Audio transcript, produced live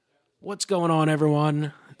What's going on,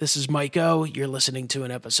 everyone? This is Mike O. You're listening to an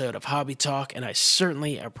episode of Hobby Talk, and I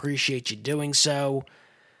certainly appreciate you doing so.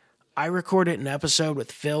 I recorded an episode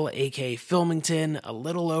with Phil, aka Filmington, a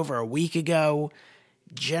little over a week ago.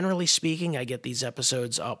 Generally speaking, I get these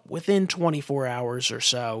episodes up within 24 hours or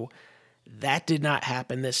so. That did not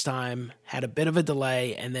happen this time. Had a bit of a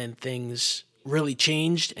delay, and then things really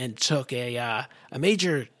changed and took a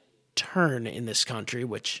major turn in this country,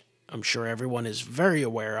 which I'm sure everyone is very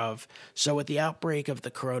aware of. So with the outbreak of the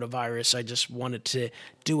coronavirus, I just wanted to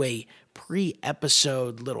do a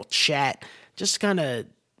pre-episode little chat, just kind of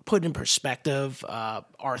put in perspective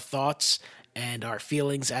our thoughts and our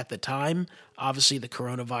feelings at the time. Obviously, the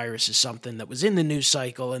coronavirus is something that was in the news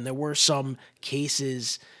cycle, and there were some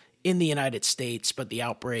cases in the United States, but the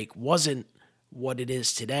outbreak wasn't what it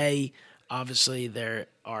is today. Obviously, there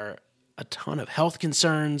are a ton of health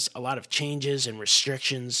concerns, a lot of changes and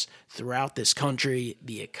restrictions throughout this country.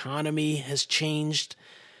 The economy has changed.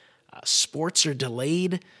 Sports are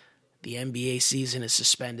delayed. The NBA season is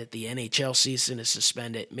suspended. The NHL season is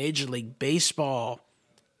suspended. Major League Baseball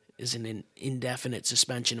is in an indefinite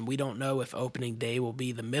suspension. We don't know if opening day will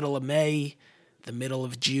be the middle of May, the middle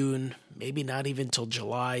of June, maybe not even till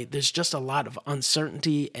July. There's just a lot of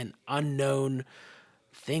uncertainty and unknown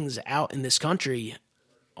things out in this country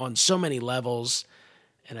on so many levels,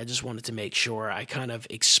 and I just wanted to make sure I kind of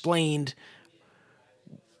explained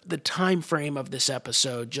the time frame of this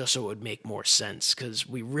episode just so it would make more sense, because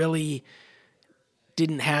we really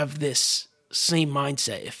didn't have this same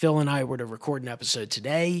mindset. If Phil and I were to record an episode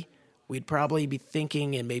today, we'd probably be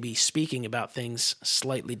thinking and maybe speaking about things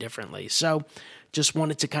slightly differently. So just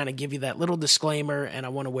wanted to kind of give you that little disclaimer, and I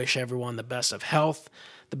want to wish everyone the best of health,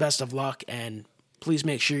 the best of luck, and please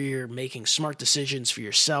make sure you're making smart decisions for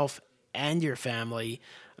yourself and your family.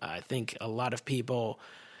 I think a lot of people,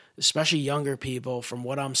 especially younger people, from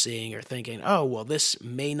what I'm seeing, are thinking, oh, well, this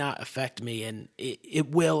may not affect me, and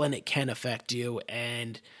it will, and it can affect you,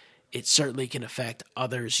 and it certainly can affect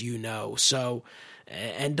others you know, so,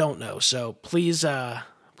 and don't know. So please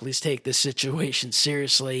take this situation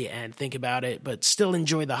seriously and think about it, but still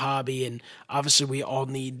enjoy the hobby. And obviously we all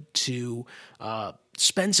need to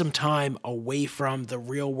spend some time away from the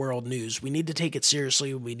real world news. We need to take it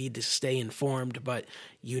seriously. We need to stay informed, but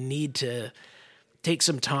you need to take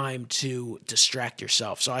some time to distract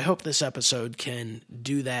yourself. So I hope this episode can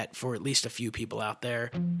do that for at least a few people out there.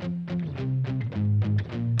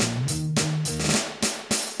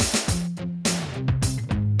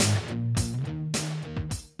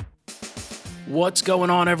 What's going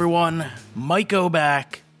on, everyone? Mike O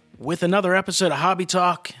back with another episode of Hobby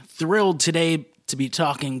Talk. Thrilled today to be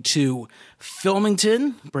talking to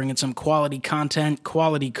Filmington, bringing some quality content,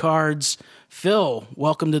 quality cards. Phil,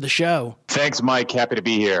 welcome to the show. Thanks, Mike. Happy to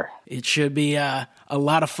be here. It should be a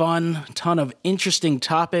lot of fun, a ton of interesting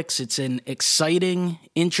topics. It's an exciting,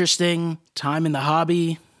 interesting time in the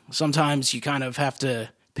hobby. Sometimes you kind of have to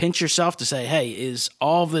pinch yourself to say, hey, is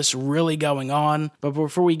all this really going on? But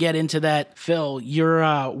before we get into that, Phil, you're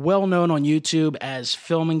well known on YouTube as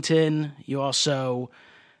Filmington. You also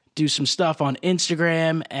do some stuff on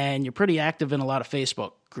Instagram, and you're pretty active in a lot of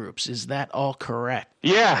Facebook groups. Is that all correct?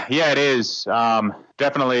 Yeah, it is.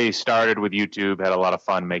 Definitely started with YouTube, had a lot of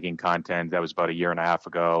fun making content. That was about a year and a half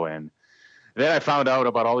ago. And then I found out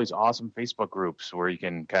about all these awesome Facebook groups where you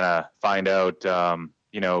can kind of find out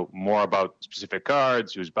more about specific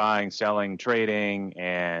cards, who's buying, selling, trading.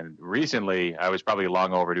 And recently, I was probably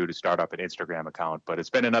long overdue to start up an Instagram account, but it's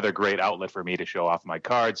been another great outlet for me to show off my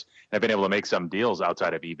cards. And I've been able to make some deals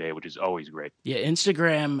outside of eBay, which is always great. Yeah,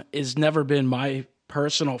 Instagram has never been my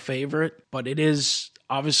personal favorite, but it is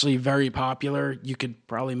obviously very popular. You could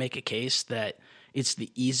probably make a case that it's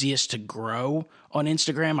the easiest to grow on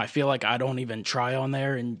Instagram. I feel like I don't even try on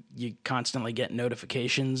there, and you constantly get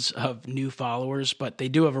notifications of new followers, but they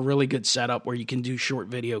do have a really good setup where you can do short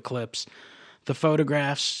video clips. The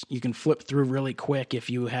photographs, you can flip through really quick if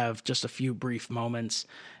you have just a few brief moments.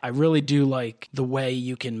 I really do like the way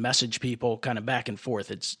you can message people kind of back and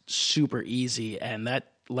forth. It's super easy, and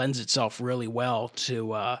that lends itself really well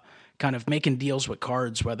to kind of making deals with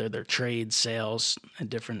cards, whether they're trades, sales, and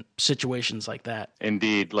different situations like that.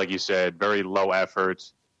 Indeed, like you said, very low effort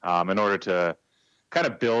in order to kind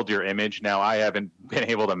of build your image. Now, I haven't been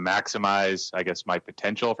able to maximize, I guess, my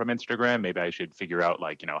potential from Instagram. Maybe I should figure out,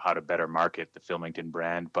 how to better market the Filmington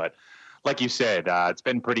brand. But like you said, it's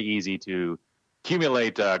been pretty easy to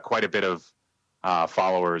accumulate quite a bit of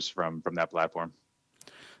followers from that platform.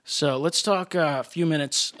 So let's talk a few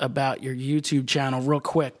minutes about your YouTube channel real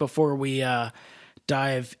quick before we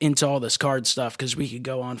dive into all this card stuff, because we could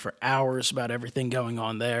go on for hours about everything going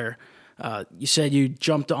on there. You said you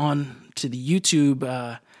jumped on to the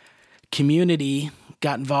YouTube community,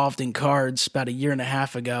 got involved in cards about a year and a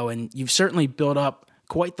half ago, and you've certainly built up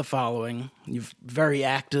quite the following. You're very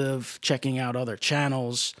active, checking out other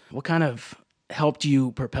channels. What kind of helped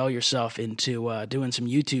you propel yourself into doing some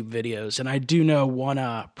YouTube videos? And I do know one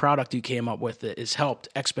product you came up with that has helped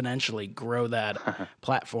exponentially grow that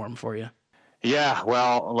platform for you. Yeah,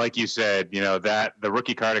 well, like you said, that the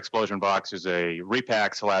Rookie Card Explosion Box is a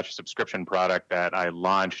repack / subscription product that I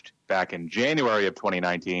launched back in January of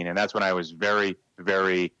 2019. And that's when I was very,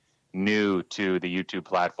 very new to the YouTube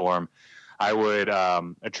platform. I would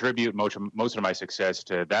attribute most of my success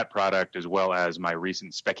to that product, as well as my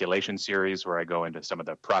recent speculation series where I go into some of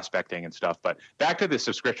the prospecting and stuff. But back to the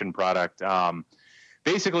subscription product.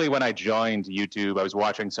 Basically, when I joined YouTube, I was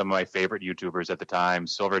watching some of my favorite YouTubers at the time,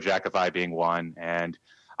 SilverJackify being one, and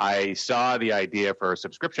I saw the idea for a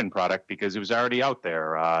subscription product because it was already out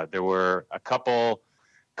there. There were a couple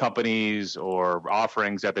companies or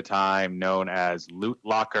offerings at the time known as Loot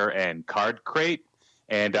Locker and Card Crate,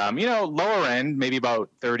 and lower end, maybe about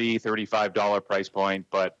 $30, $35 price point.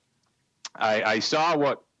 But I saw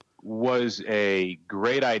what was a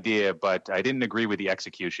great idea, but I didn't agree with the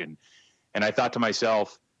execution. And I thought to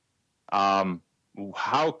myself,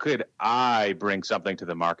 how could I bring something to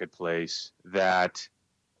the marketplace that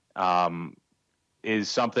is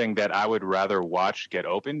something that I would rather watch get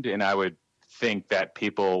opened, and I would think that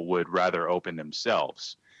people would rather open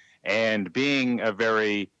themselves. And being a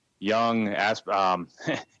very young,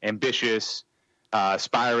 ambitious,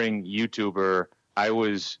 aspiring YouTuber, I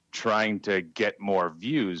was trying to get more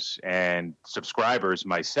views and subscribers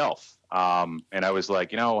myself. And I was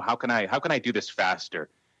like, how can I do this faster?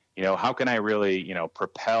 How can I really,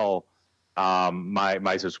 propel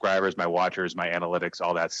my subscribers, my watchers, my analytics,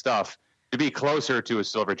 all that stuff to be closer to a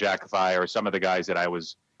SilverJackify or some of the guys that I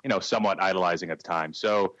was, somewhat idolizing at the time.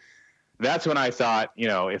 So that's when I thought,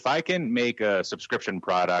 if I can make a subscription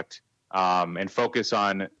product and focus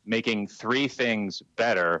on making three things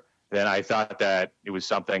better, then I thought that it was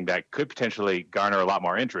something that could potentially garner a lot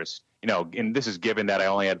more interest. And this is given that I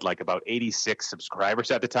only had like about 86 subscribers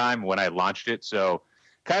at the time when I launched it. So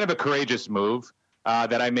kind of a courageous move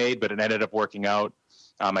that I made, but it ended up working out.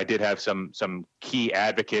 I did have some key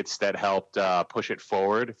advocates that helped push it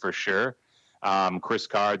forward for sure. Chris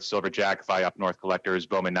Card, SilverJackify, Up North Collectors,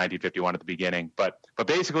 Bowman 1951 at the beginning. But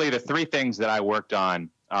basically the three things that I worked on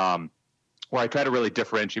where I try to really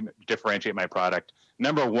differentiate my product.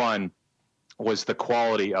 Number one was the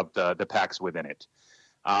quality of the packs within it.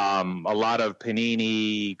 A lot of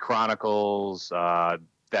Panini Chronicles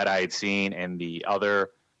that I had seen and the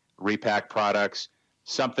other repack products,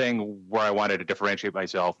 something where I wanted to differentiate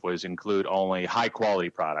myself was include only high quality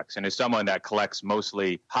products. And as someone that collects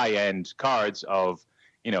mostly high end cards of,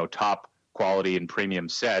 top quality and premium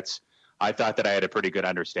sets, I thought that I had a pretty good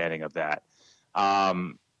understanding of that.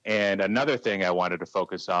 And another thing I wanted to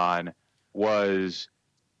focus on was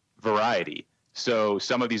variety. So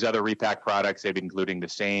some of these other repack products, they've been including the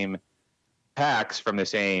same packs from the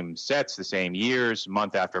same sets, the same years,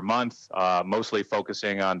 month after month, mostly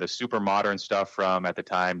focusing on the super modern stuff from, at the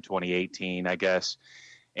time, 2018, I guess.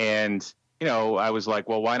 And, I was like,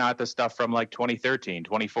 well, why not the stuff from like 2013,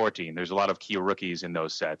 2014? There's a lot of key rookies in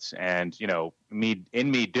those sets. And,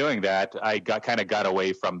 me doing that, I got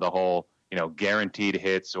away from the whole, guaranteed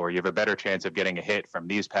hits, or you have a better chance of getting a hit from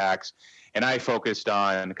these packs. And I focused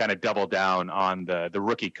on kind of double down on the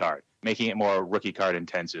rookie card, making it more rookie card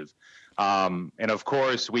intensive. And of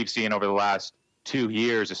course, we've seen over the last 2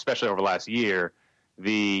 years, especially over the last year,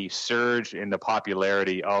 the surge in the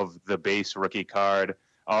popularity of the base rookie card,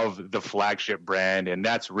 of the flagship brand. And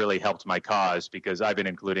that's really helped my cause because I've been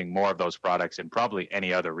including more of those products than probably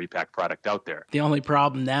any other repack product out there. The only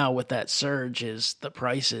problem now with that surge is the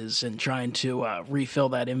prices, and trying to refill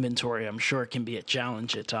that inventory, I'm sure, can be a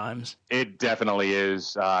challenge at times. It definitely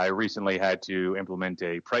is. I recently had to implement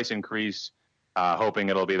a price increase, hoping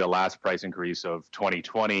it'll be the last price increase of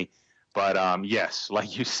 2020. But yes,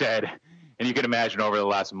 like you said, and you can imagine over the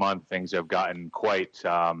last month, things have gotten quite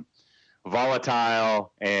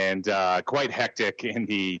volatile and quite hectic in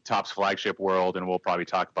the Topps flagship world, and we'll probably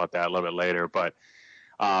talk about that a little bit later. But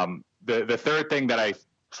the third thing that I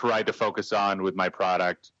tried to focus on with my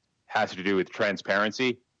product has to do with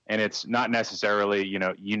transparency. And it's not necessarily,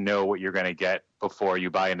 you know what you're going to get before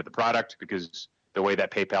you buy into the product, because the way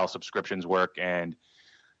that PayPal subscriptions work, and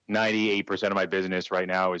 98% of my business right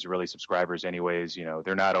now is really subscribers anyways,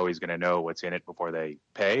 they're not always going to know what's in it before they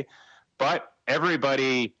pay. But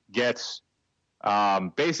everybody gets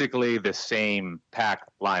basically the same pack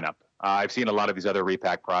lineup. I've seen a lot of these other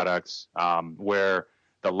repack products where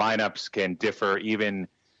the lineups can differ even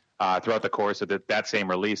throughout the course of that same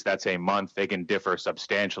release, that same month. They can differ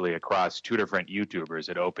substantially across two different YouTubers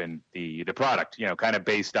that open the product, kind of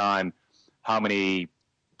based on how many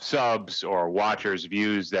subs or watchers,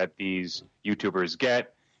 views that these YouTubers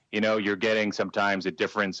get. You're getting sometimes a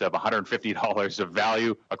difference of $150 of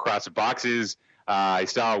value across boxes. I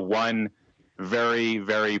saw one very,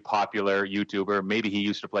 very popular YouTuber. Maybe he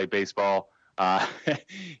used to play baseball.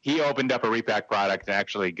 He opened up a repack product and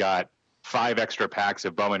actually got 5 extra packs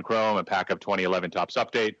of Bowman Chrome, a pack of 2011 Topps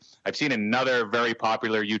Update. I've seen another very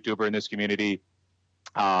popular YouTuber in this community.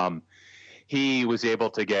 He was able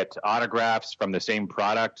to get autographs from the same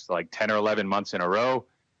product like 10 or 11 months in a row.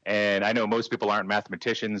 And I know most people aren't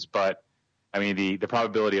mathematicians, but I mean, the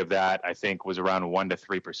probability of that, I think, was around 1 to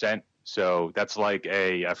 3%. So that's like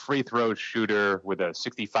a free throw shooter with a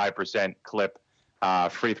 65% clip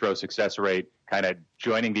free throw success rate, kind of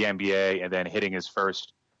joining the NBA and then hitting his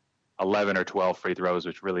first 11 or 12 free throws,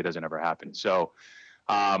 which really doesn't ever happen. So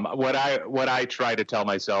what I tried to tell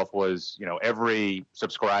myself was, every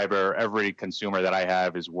subscriber, every consumer that I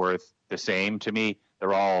have is worth the same to me.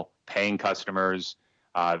 They're all paying customers.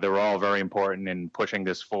 They're all very important in pushing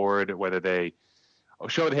this forward, whether they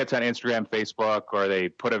show the hits on Instagram, Facebook, or they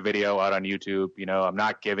put a video out on YouTube. I'm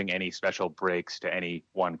not giving any special breaks to any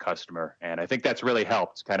one customer. And I think that's really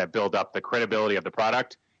helped kind of build up the credibility of the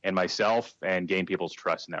product and myself and gain people's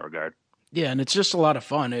trust in that regard. Yeah, and it's just a lot of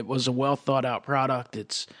fun. It was a well thought out product.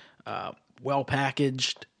 It's well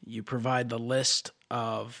packaged. You provide the list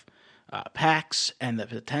of packs and the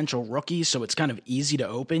potential rookies, so it's kind of easy to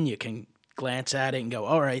open. You can glance at it and go,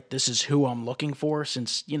 all right, this is who I'm looking for.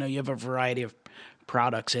 Since, you have a variety of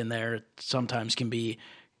products in there, it sometimes can be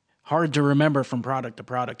hard to remember from product to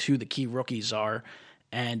product who the key rookies are.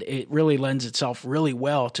 And it really lends itself really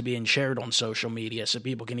well to being shared on social media, so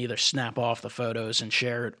people can either snap off the photos and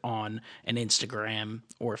share it on an Instagram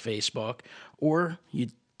or Facebook, or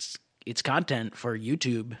it's content for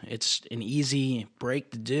YouTube. It's an easy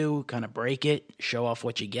break to do, kind of break it, show off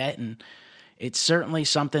what you get, and it's certainly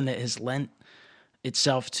something that has lent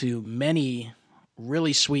itself to many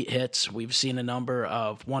really sweet hits. We've seen a number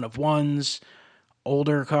of one-of-ones,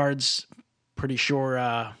 older cards. Pretty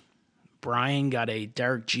sure Brian got a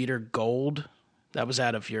Derek Jeter Gold. That was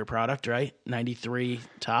out of your product, right? 93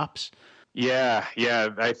 Topps. Yeah.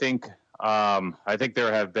 I think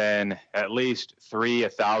there have been at least 3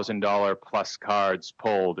 $1,000 plus cards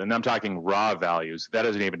pulled, and I'm talking raw values. That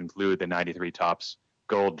doesn't even include the 93 Topps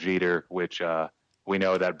Gold Jeter, which we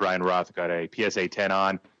know that Brian Roth got a PSA 10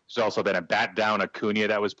 on. There's also been a bat down Acuna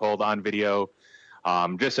that was pulled on video.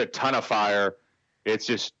 Just a ton of fire. It's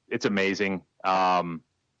amazing. And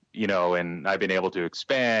I've been able to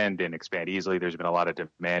expand easily. There's been a lot of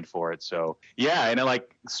demand for it. So yeah. And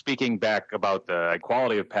like speaking back about the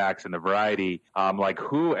quality of packs and the variety, like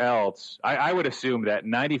who else, I would assume that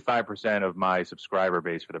 95% of my subscriber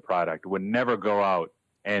base for the product would never go out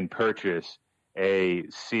and purchase a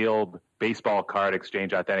sealed baseball card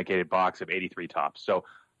exchange authenticated box of 83 Topps. So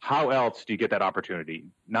how else do you get that opportunity?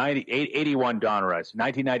 81 Donruss,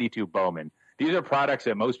 1992 Bowman. These are products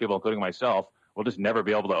that most people, including myself, will just never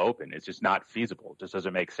be able to open. It's just not feasible. It just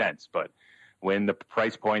doesn't make sense. But when the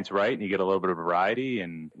price point's right and you get a little bit of variety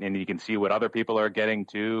and you can see what other people are getting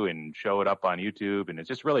too and show it up on YouTube, and it's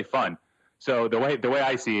just really fun. So the way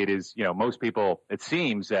I see it is, most people, it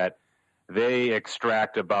seems that they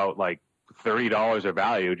extract about like $30 of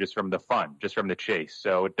value just from the fun, just from the chase.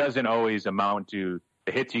 So it doesn't always amount to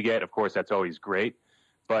the hits you get. Of course, that's always great.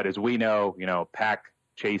 But as we know, pack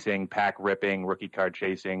chasing, pack ripping, rookie card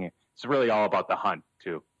chasing, it's really all about the hunt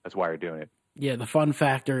too. That's why you're doing it. Yeah, the fun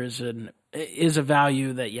factor is a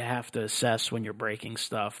value that you have to assess when you're breaking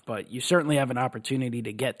stuff, but you certainly have an opportunity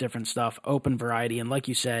to get different stuff, open variety, and like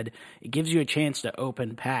you said, it gives you a chance to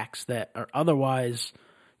open packs that are otherwise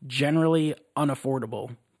generally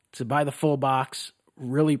unaffordable. To buy the full box,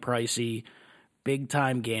 really pricey, big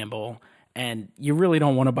time gamble, and you really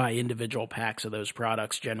don't want to buy individual packs of those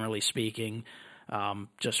products, generally speaking,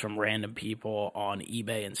 just from random people on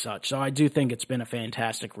eBay and such. So I do think it's been a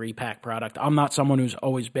fantastic repack product. I'm not someone who's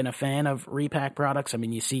always been a fan of repack products. I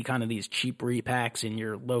mean, you see kind of these cheap repacks in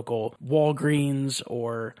your local Walgreens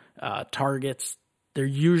or Targets. They're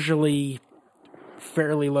usually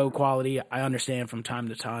fairly low quality. I understand from time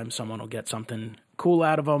to time someone will get something cool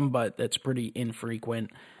out of them, but that's pretty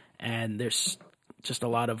infrequent. And there's just a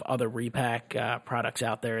lot of other repack products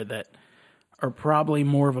out there that are probably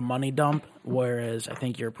more of a money dump, whereas I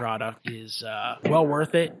think your product is well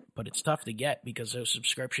worth it, but it's tough to get because those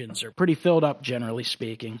subscriptions are pretty filled up, generally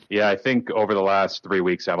speaking. Yeah, I think over the last 3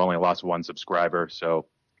 weeks, I've only lost one subscriber. So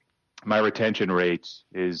my retention rate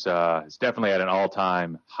is definitely at an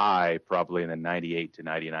all-time high, probably in the 98 to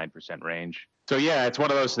 99% range. So yeah, it's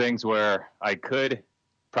one of those things where I could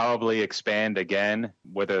probably expand again,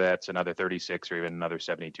 whether that's another 36 or even another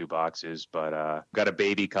 72 boxes. But got a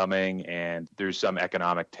baby coming, and there's some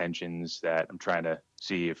economic tensions that I'm trying to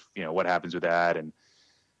see if, what happens with that.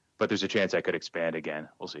 But there's a chance I could expand again.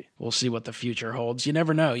 We'll see. We'll see what the future holds. You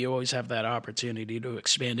never know. You always have that opportunity to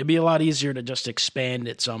expand. It'd be a lot easier to just expand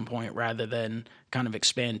at some point rather than kind of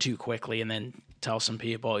expand too quickly and then tell some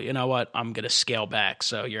people, you know what, I'm going to scale back,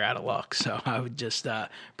 so you're out of luck. So I would just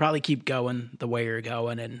probably keep going the way you're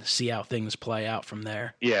going and see how things play out from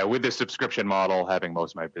there. Yeah, with the subscription model, having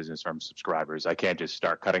most of my business from subscribers, I can't just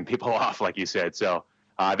start cutting people off like you said. So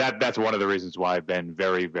that's one of the reasons why I've been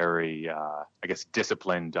very, very,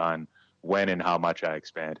 disciplined on when and how much I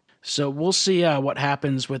expand. So we'll see what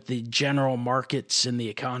happens with the general markets and the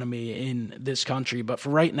economy in this country. But for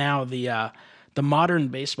right now, the modern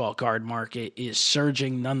baseball card market is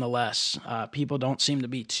surging nonetheless. People don't seem to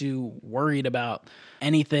be too worried about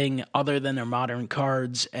anything other than their modern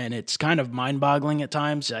cards, and it's kind of mind-boggling at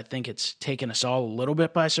times. I think it's taken us all a little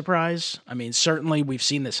bit by surprise. I mean, certainly we've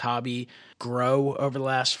seen this hobby grow over the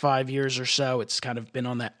last 5 years or so. It's kind of been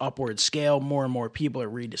on that upward scale. More and more people are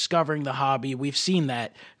rediscovering the hobby. We've seen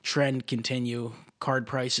that trend continue. Card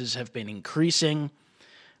prices have been increasing.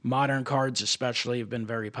 Modern cards especially have been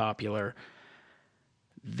very popular.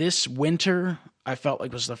 This winter, I felt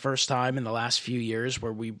like was the first time in the last few years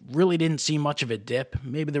where we really didn't see much of a dip.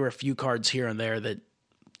 Maybe there were a few cards here and there that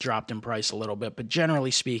dropped in price a little bit, but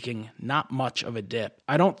generally speaking, not much of a dip.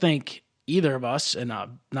 I don't think either of us, and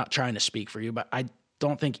I'm not trying to speak for you, but I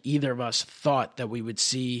don't think either of us thought that we would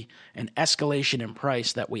see an escalation in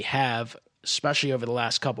price that we have, especially over the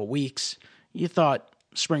last couple weeks. You thought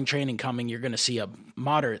spring training coming, you're going to see a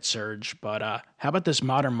moderate surge, but how about this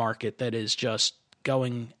modern market that is just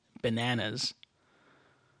going bananas?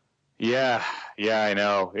 Yeah, I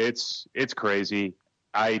know. It's crazy.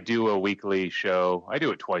 I do a weekly show. I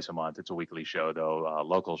do it twice a month. It's a weekly show, though, a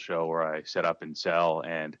local show where I set up and sell.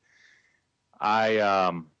 And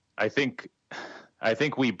I think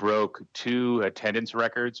we broke 2 attendance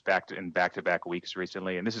records back-to-back weeks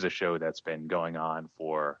recently. And this is a show that's been going on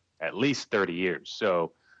for at least 30 years.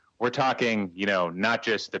 So we're talking, not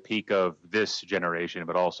just the peak of this generation,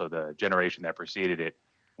 but also the generation that preceded it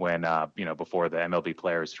when, before the MLB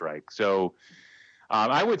players strike. So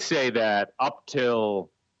I would say that up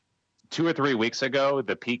till 2 or 3 weeks ago,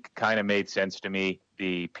 the peak kind of made sense to me.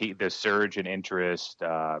 The surge in interest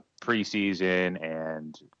preseason,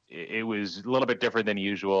 and it was a little bit different than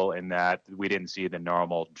usual in that we didn't see the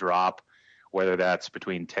normal drop, whether that's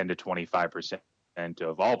between 10 to 25%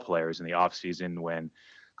 of all players in the offseason when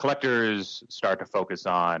collectors start to focus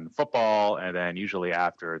on football, and then usually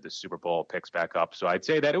after the Super Bowl picks back up. So I'd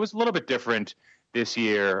say that it was a little bit different this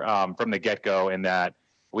year from the get-go in that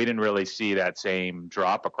we didn't really see that same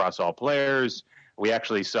drop across all players. We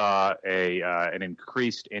actually saw an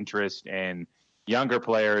increased interest in younger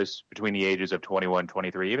players between the ages of 21,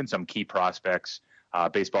 23, even some key prospects.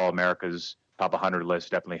 Baseball America's top 100 list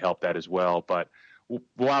definitely helped that as well. But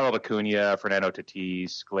Ronald Acuna, Fernando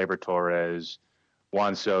Tatis, Gleyber Torres,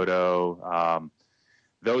 Juan Soto,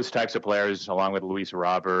 those types of players, along with Luis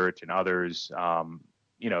Robert and others,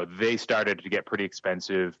 they started to get pretty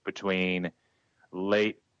expensive between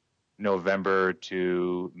late November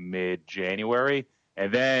to mid-January.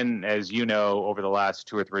 And then, as you know, over the last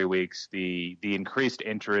 2 or 3 weeks, the increased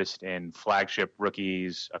interest in flagship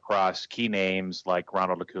rookies across key names like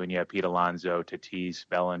Ronald Acuna, Pete Alonso, Tatis,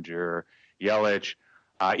 Bellinger, Yelich,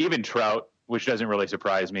 even Trout, which doesn't really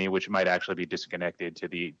surprise me, which might actually be disconnected to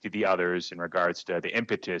the others in regards to the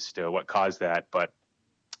impetus to what caused that. But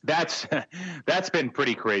that's been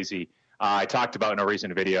pretty crazy. I talked about in a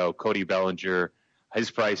recent video, Cody Bellinger, his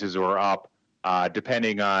prices were up,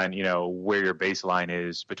 depending on, where your baseline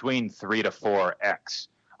is, between 3 to 4x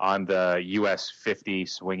on the US 50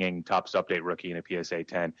 swinging Topps Update rookie in a PSA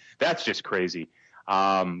 10. That's just crazy.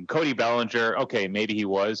 Cody Bellinger, okay, maybe he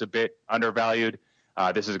was a bit undervalued.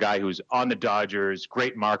 This is a guy who's on the Dodgers,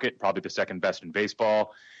 great market, probably the second best in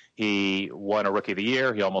baseball. He won a Rookie of the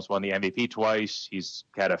Year. He almost won the MVP twice. He's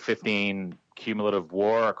had a 15 cumulative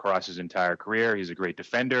WAR across his entire career. He's a great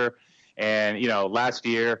defender. And, last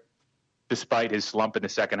year, despite his slump in the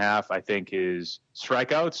second half, I think his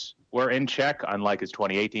strikeouts were in check, unlike his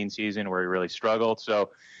 2018 season where he really struggled.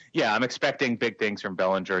 So, yeah, I'm expecting big things from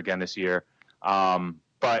Bellinger again this year.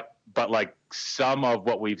 But like some of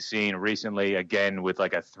what we've seen recently, again, with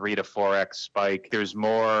like a 3 to 4x spike, there's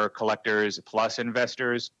more collectors plus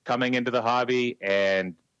investors coming into the hobby.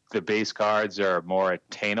 And the base cards are more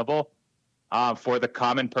attainable for the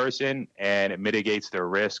common person, and it mitigates their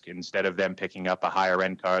risk instead of them picking up a higher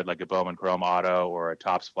end card like a Bowman Chrome Auto or a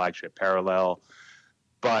Topps Flagship Parallel.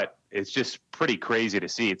 But it's just pretty crazy to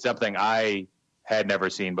see. It's something I had never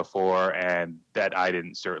seen before and that I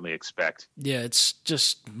didn't certainly expect. Yeah, it's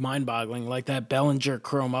just mind-boggling. Like that Bellinger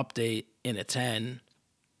Chrome update in a 10.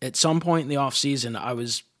 At some point in the offseason, I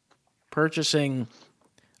was purchasing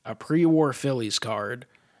a pre-war Phillies card,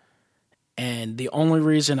 and the only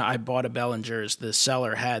reason I bought a Bellinger is the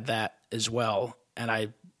seller had that as well, and I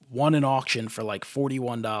won an auction for like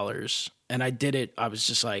 $41, and I did it. I was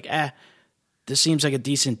just like, this seems like a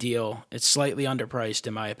decent deal. It's slightly underpriced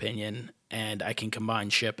in my opinion, and I can combine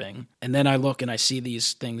shipping. And then I look and I see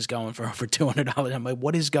these things going for over $200. I'm like,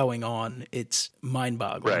 what is going on? It's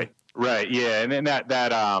mind-boggling. Right, yeah. And then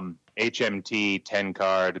that HMT 10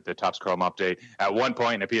 card, the Topps Chrome update, at one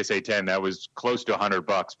point in a PSA 10, that was close to $100.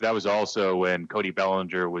 But that was also when Cody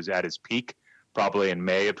Bellinger was at his peak, probably in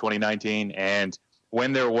May of 2019. And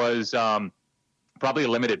when there was probably a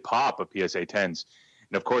limited pop of PSA 10s.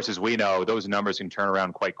 And of course, as we know, those numbers can turn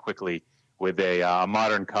around quite quickly with a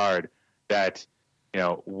modern card that,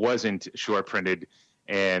 wasn't short printed.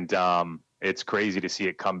 And it's crazy to see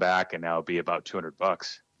it come back and now be about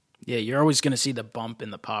 $200. Yeah, you're always going to see the bump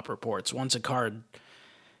in the pop reports. Once a card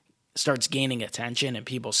starts gaining attention and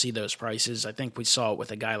people see those prices, I think we saw it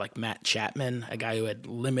with a guy like Matt Chapman, a guy who had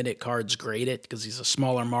limited cards graded because he's a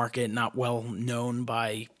smaller market, not well known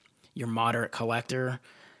by your moderate collector,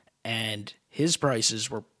 and his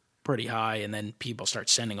prices were pretty high, and then people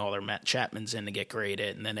start sending all their Matt Chapmans in to get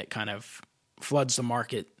graded, and then it kind of floods the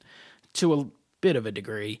market to a bit of a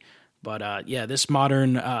degree. But this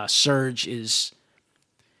modern surge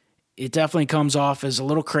it definitely comes off as a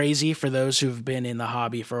little crazy for those who've been in the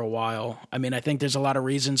hobby for a while. I mean, I think there's a lot of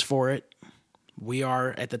reasons for it. We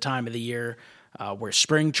are at the time of the year where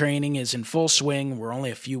spring training is in full swing. We're only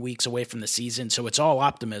a few weeks away from the season, so it's all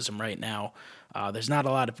optimism right now. There's not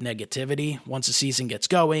a lot of negativity. Once the season gets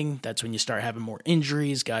going, that's when you start having more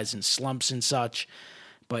injuries, guys in slumps and such.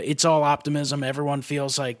 But it's all optimism. Everyone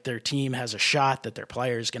feels like their team has a shot, that their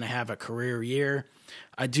player is going to have a career year.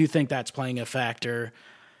 I do think that's playing a factor.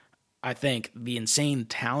 I think the insane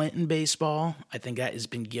talent in baseball, I think that has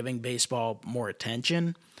been giving baseball more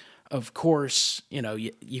attention. Of course,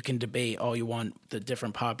 you can debate all you want the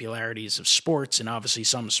different popularities of sports, and obviously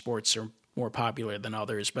some sports are more popular than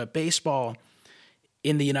others, but baseball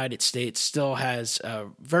in the United States still has a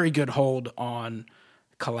very good hold on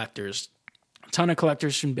collectors. A ton of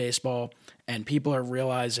collectors from baseball, and people are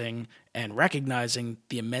realizing and recognizing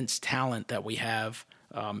the immense talent that we have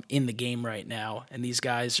in the game right now, and these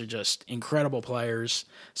guys are just incredible players.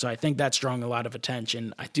 So I think that's drawing a lot of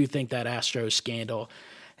attention. I do think that Astros scandal,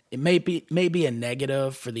 it may be a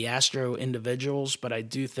negative for the Astro individuals, but I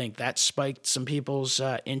do think that spiked some people's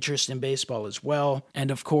interest in baseball as well.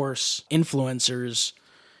 And of course, influencers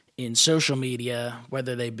in social media,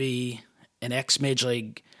 whether they be an ex-Major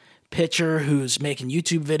League pitcher who's making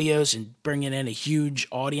YouTube videos and bringing in a huge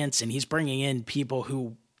audience, and he's bringing in people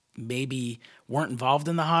who maybe weren't involved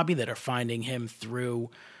in the hobby that are finding him through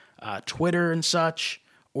Twitter and such,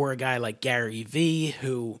 or a guy like Gary Vee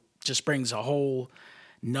who just brings a whole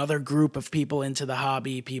another group of people into the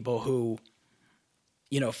hobby, people who,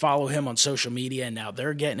 follow him on social media, and now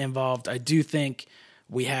they're getting involved. I do think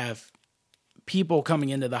we have people coming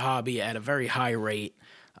into the hobby at a very high rate,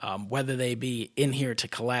 whether they be in here to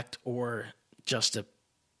collect or just to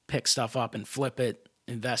pick stuff up and flip it,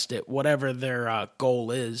 invest it, whatever their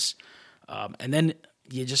goal is. And then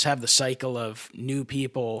you just have the cycle of new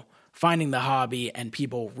people finding the hobby and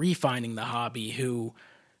people refinding the hobby who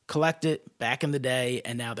collect it back in the day,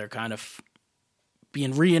 and now they're kind of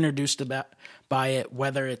being reintroduced by it,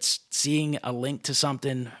 whether it's seeing a link to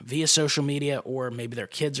something via social media or maybe their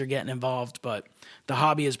kids are getting involved. But the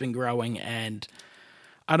hobby has been growing, and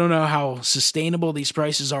I don't know how sustainable these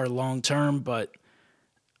prices are long term, but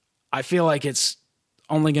I feel like it's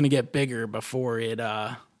only going to get bigger before it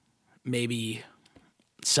maybe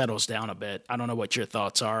settles down a bit. I don't know what your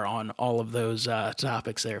thoughts are on all of those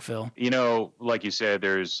topics there, Phil. Like you said,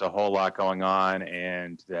 there's a whole lot going on,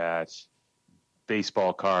 and that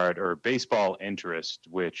baseball card or baseball interest,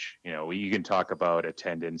 which, you can talk about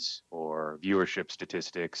attendance or viewership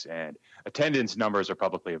statistics, and attendance numbers are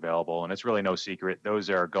publicly available, and it's really no secret. Those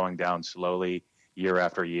are going down slowly year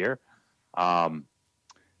after year.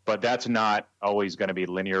 But that's not always going to be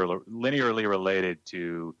linearly related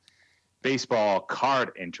to baseball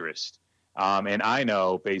card interest. And I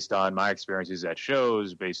know, based on my experiences at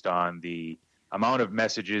shows, based on the amount of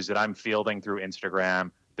messages that I'm fielding through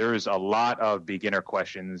Instagram there's a lot of beginner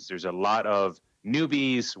questions. There's a lot of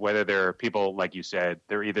newbies, whether they're people, like you said,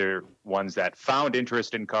 they're either ones that found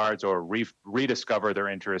interest in cards or rediscover their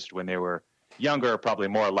interest when they were younger. Probably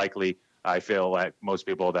more likely, I feel like most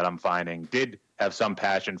people that I'm finding did have some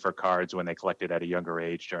passion for cards when they collected at a younger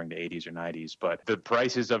age during the 80s or 90s. But the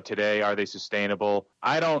prices of today, are they sustainable?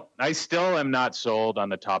 I still am not sold on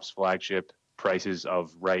the Topps flagship prices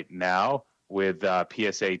of right now, with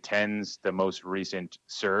PSA 10s, the most recent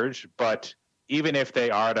surge. But even if they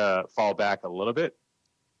are to fall back a little bit,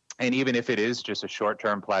 and even if it is just a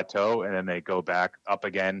short-term plateau and then they go back up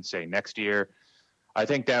again, say next year, I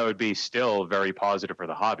think that would be still very positive for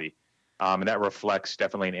the hobby. And that reflects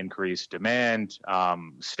definitely an increased demand,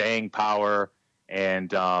 staying power,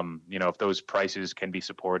 and if those prices can be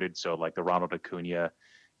supported. So like the Ronald Acuna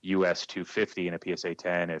US 250 in a PSA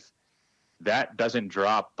 10, if that doesn't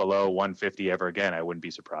drop below 150 ever again, I wouldn't be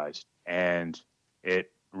surprised. And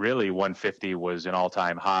it really, 150 was an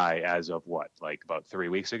all-time high as of about 3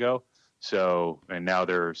 weeks ago. So, and now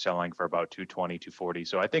they're selling for about 220, 240.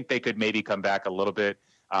 So I think they could maybe come back a little bit.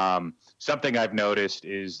 Something I've noticed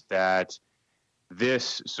is that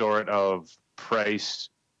this sort of price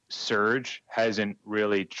surge hasn't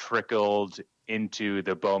really trickled into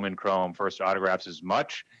the Bowman Chrome first autographs as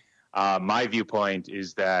much. My viewpoint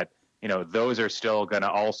is that those are still going to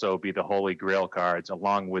also be the holy grail cards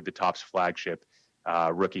along with the Topps flagship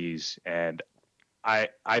rookies. And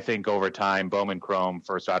I think over time, Bowman Chrome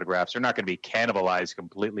first autographs are not going to be cannibalized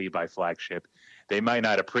completely by flagship. They might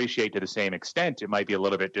not appreciate to the same extent. It might be a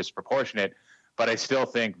little bit disproportionate, but I still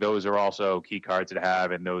think those are also key cards to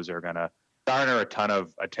have, and those are going to garner a ton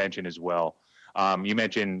of attention as well. You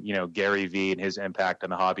mentioned, Gary Vee and his impact on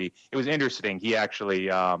the hobby. It was interesting. He actually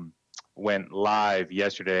went live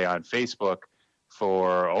yesterday on Facebook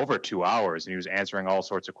for over 2 hours, and he was answering all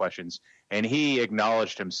sorts of questions. And he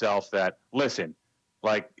acknowledged himself that, listen,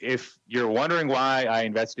 like, if you're wondering why I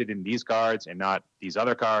invested in these cards and not these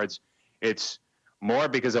other cards, it's more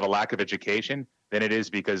because of a lack of education than it is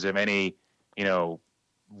because of any,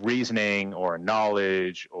 reasoning or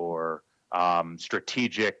knowledge or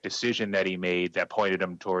strategic decision that he made that pointed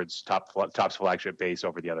him towards Topps flagship base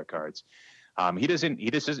over the other cards. He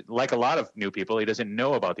just, like a lot of new people, he doesn't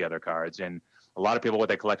know about the other cards. And a lot of people, what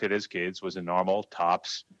they collected as kids was a normal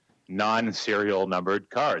Topps non-serial numbered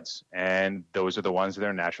cards. And those are the ones that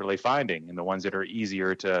they're naturally finding, and the ones that are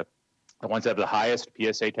the ones that have the highest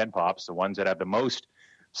PSA 10 pops, the ones that have the most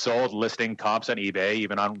sold listing comps on eBay,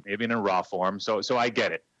 even in raw form. So I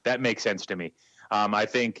get it. That makes sense to me. I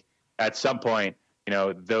think at some point,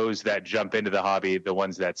 those that jump into the hobby, the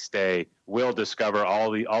ones that stay, will discover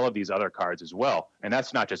all of these other cards as well. And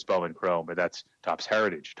that's not just Bowman Chrome, but that's Topps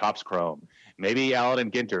Heritage, Topps Chrome, maybe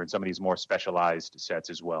Aladdin Ginter, and some of these more specialized sets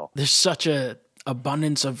as well. There's such a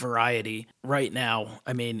abundance of variety right now.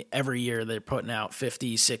 I mean, every year they're putting out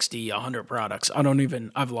 50, 60, 100 products.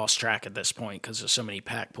 I've lost track at this point because there's so many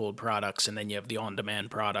pack pulled products, and then you have the on-demand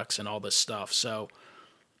products and all this stuff. So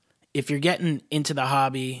if you're getting into the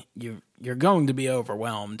hobby, you're going to be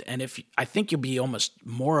overwhelmed. And I think you'll be almost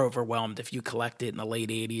more overwhelmed if you collect it in the late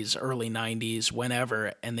 80s, early 90s,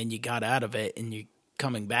 whenever, and then you got out of it and you're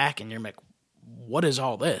coming back and you're like, what is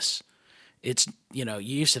all this? It's, you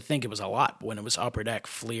used to think it was a lot when it was Upper Deck,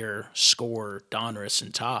 Fleer, Score, Donruss,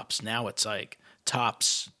 and Topps. Now it's like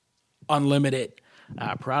Topps unlimited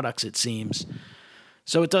products, it seems.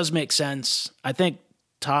 So it does make sense. I think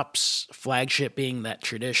Topps flagship being that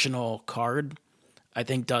traditional card, I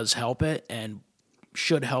think does help it and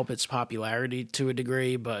should help its popularity to a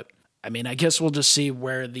degree. But I mean, I guess we'll just see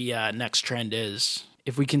where the next trend is.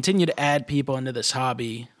 If we continue to add people into this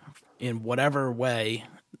hobby in whatever way,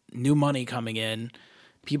 new money coming in,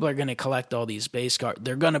 people are going to collect all these base cards.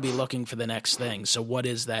 They're going to be looking for the next thing. So what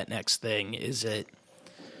is that next thing? Is it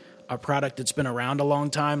a product that's been around a long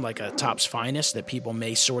time, like a Topps Finest that people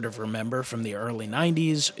may sort of remember from the early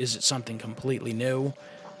 90s? Is it something completely new?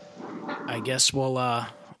 I guess we'll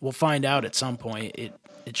find out at some point.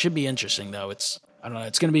 It should be interesting, though. It's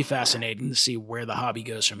going to be fascinating to see where the hobby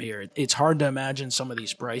goes from here. It's hard to imagine some of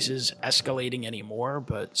these prices escalating anymore,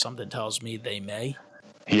 but something tells me they may.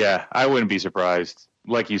 Yeah, I wouldn't be surprised.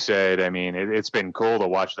 Like you said, I mean, it's been cool to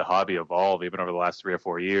watch the hobby evolve even over the last 3 or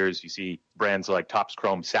 4 years. You see brands like Topps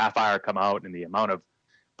Chrome Sapphire come out, and the amount of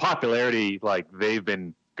popularity like they've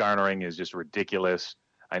been garnering is just ridiculous.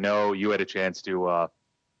 I know you had a chance to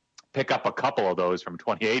pick up a couple of those from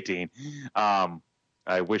 2018.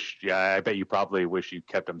 I bet you probably wish you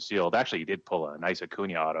kept them sealed. Actually, you did pull a nice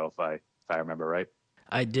Acuna auto, if I remember right.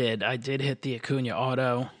 I did hit the Acuna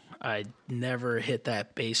auto. I never hit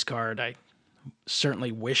that base card. I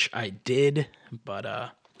certainly wish I did,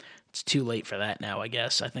 but it's too late for that now, I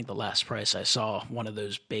guess. I think the last price I saw one of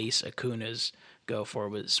those base Acunas go for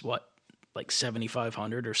was like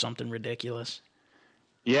 7,500 or something ridiculous.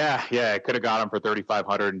 Yeah, I could have got them for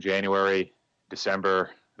 3,500 in January,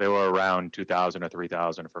 December. They were around 2,000 or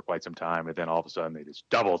 3,000 for quite some time, and then all of a sudden they just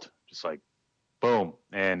doubled, just like boom.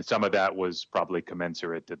 And some of that was probably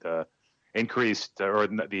commensurate to the increased or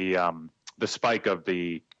the spike of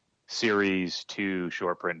the Series 2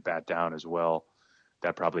 short print bat down as well.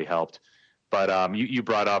 That probably helped. But you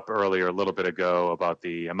brought up earlier a little bit ago about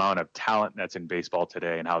the amount of talent that's in baseball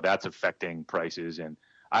today and how that's affecting prices. And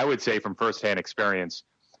I would say from firsthand experience,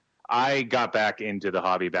 I got back into the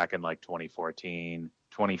hobby back in like 2014,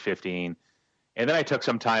 2015. And then I took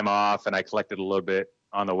some time off and I collected a little bit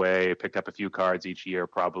on the way, picked up a few cards each year,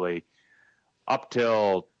 probably up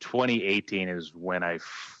till 2018 is when I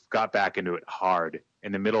got back into it hard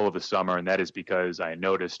in the middle of the summer. And that is because I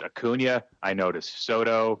noticed Acuna, I noticed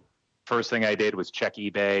Soto. First thing I did was check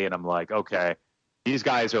eBay and I'm like, okay, these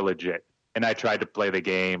guys are legit. And I tried to play the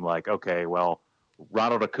game like, okay, well,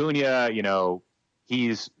 Ronald Acuna,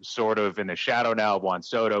 he's sort of in the shadow now of Juan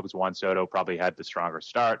Soto because Juan Soto probably had the stronger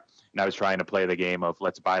start. And I was trying to play the game of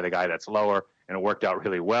let's buy the guy that's lower, and it worked out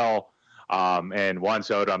really well. And Juan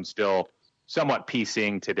Soto, I'm still somewhat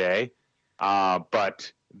piecing today,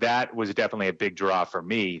 but that was definitely a big draw for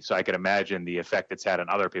me. So I can imagine the effect it's had on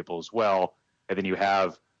other people as well. And then you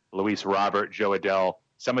have Luis Robert, Joe Adell,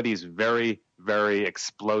 some of these very, very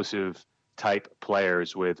explosive type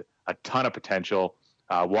players with a ton of potential.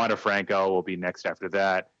 Wander Franco will be next after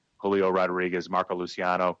that. Julio Rodriguez, Marco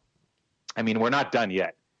Luciano. I mean, we're not done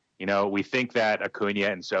yet. We think that Acuna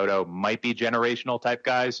and Soto might be generational type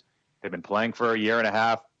guys. They've been playing for a year and a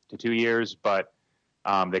half to 2 years, but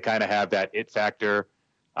they kind of have that it factor.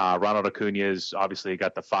 Ronald Acuna's obviously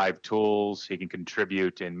got the 5 tools. He can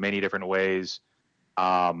contribute in many different ways.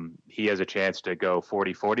 He has a chance to go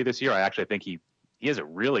 40-40 this year. I actually think he has a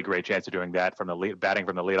really great chance of doing that batting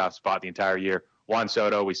from the leadoff spot the entire year. Juan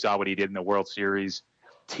Soto, we saw what he did in the World Series,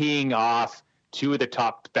 teeing off two of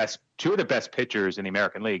the best pitchers in the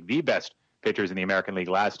American League, the best pitchers in the American League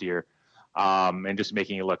last year, and just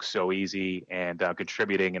making it look so easy and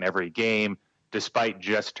contributing in every game, despite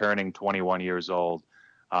just turning 21 years old.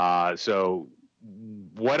 So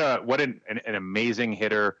what an amazing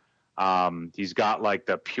hitter. He's got like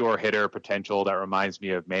the pure hitter potential that reminds me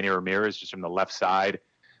of Manny Ramirez, just from the left side.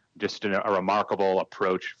 Just a remarkable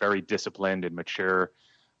approach, very disciplined and mature.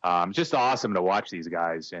 Just awesome to watch these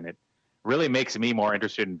guys, and it really makes me more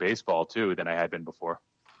interested in baseball too than I had been before.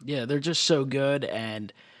 Yeah, they're just so good,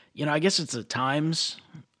 and I guess it's the times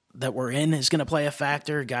that we're in is going to play a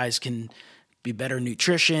factor. Guys can be better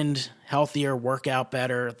nutritioned, healthier, work out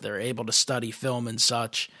better. They're able to study film and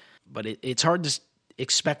such, but it's hard to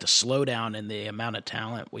expect a slowdown in the amount of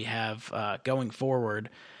talent we have going forward.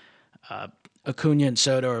 Acuna and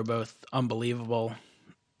Soto are both unbelievable.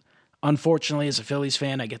 Unfortunately, as a Phillies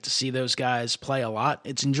fan, I get to see those guys play a lot.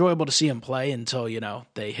 It's enjoyable to see them play until,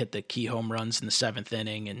 they hit the key home runs in the 7th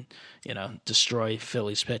inning and, destroy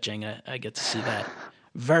Phillies pitching. I get to see that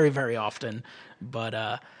very, very often.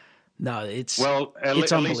 But no, it's at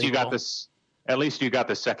least you got this. At least you got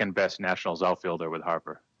the second best Nationals outfielder with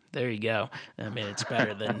Harper. There you go. I mean, it's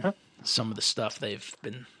better than some of the stuff they've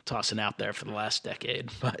been tossing out there for the last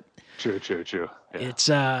decade. But true.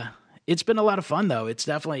 Yeah. It's been a lot of fun though.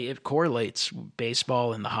 It correlates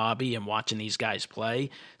baseball and the hobby and watching these guys play.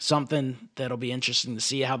 Something that'll be interesting to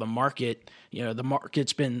see how the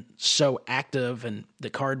market's been so active and the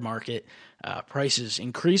card market prices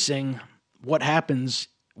increasing. What happens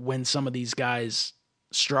when some of these guys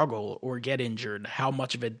struggle or get injured? How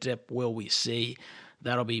much of a dip will we see?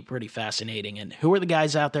 That'll be pretty fascinating. And who are the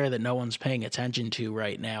guys out there that no one's paying attention to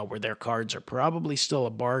right now where their cards are probably still a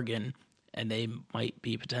bargain and they might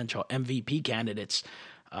be potential MVP candidates?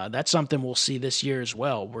 That's something we'll see this year as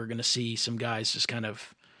well. We're going to see some guys just kind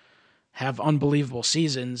of have unbelievable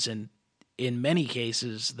seasons, and in many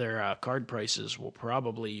cases, their card prices will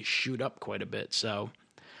probably shoot up quite a bit. So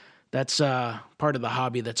that's part of the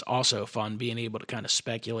hobby that's also fun, being able to kind of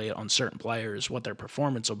speculate on certain players, what their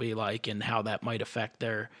performance will be like, and how that might affect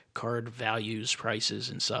their card values, prices,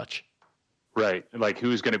 and such. Right. Like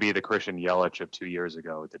who's going to be the Christian Yelich of 2 years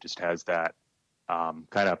ago that just has that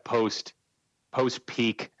kind of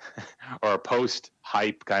post-peak or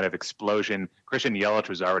post-hype kind of explosion. Christian Yelich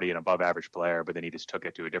was already an above-average player, but then he just took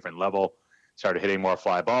it to a different level, started hitting more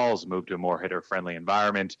fly balls, moved to a more hitter-friendly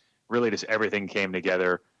environment. Really just everything came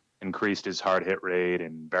together, increased his hard hit rate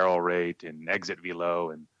and barrel rate and exit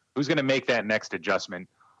velo. And who's going to make that next adjustment?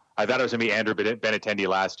 I thought it was going to be Andrew Benintendi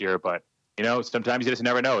last year, but sometimes you just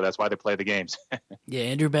never know. That's why they play the games. Yeah,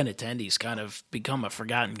 Andrew Benintendi's kind of become a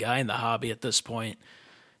forgotten guy in the hobby at this point.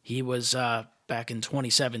 He was back in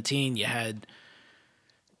 2017. You had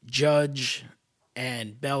Judge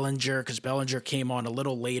and Bellinger, because Bellinger came on a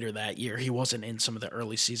little later that year. He wasn't in some of the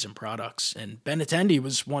early season products. And Benintendi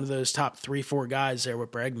was one of those top 3-4 guys there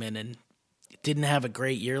with Bregman, and didn't have a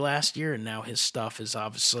great year last year, and now his stuff is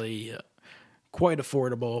obviously quite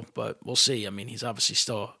affordable, but we'll see. I mean, he's obviously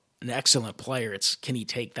still an excellent player. It's, can he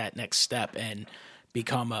take that next step and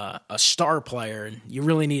become a star player? And you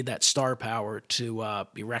really need that star power to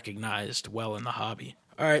be recognized well in the hobby.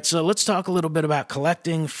 All right, so let's talk a little bit about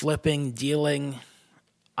collecting, flipping, dealing.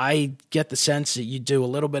 I get the sense that you do a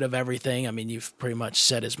little bit of everything. I mean, you've pretty much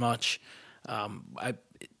said as much.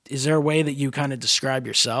 Is there a way that you kind of describe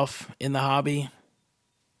yourself in the hobby?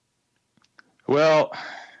 Well,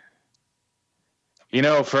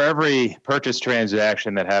 for every purchase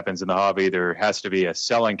transaction that happens in the hobby, there has to be a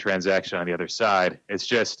selling transaction on the other side. It's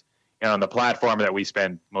just, on the platform that we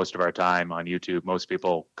spend most of our time on YouTube, most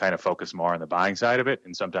people kind of focus more on the buying side of it.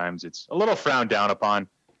 And sometimes it's a little frowned down upon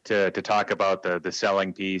to talk about the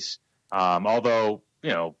selling piece. Although,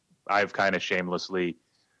 I've kind of shamelessly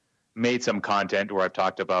made some content where I've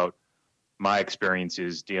talked about my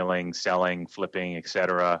experiences dealing, selling, flipping,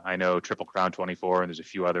 etc. I know Triple Crown 24 and there's a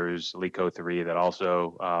few others, Lico 3, that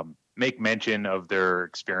also make mention of their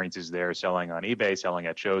experiences there, selling on eBay, selling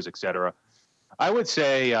at shows, etc. I would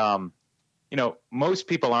say, most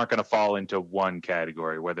people aren't going to fall into one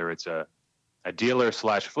category, whether it's a dealer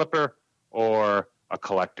 / flipper or a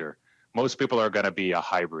collector. Most people are going to be a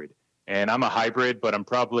hybrid. And I'm a hybrid, but I'm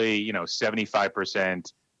probably,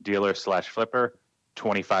 75% dealer / flipper,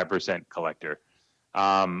 25% collector.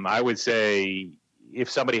 I would say if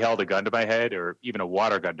somebody held a gun to my head or even a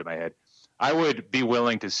water gun to my head, I would be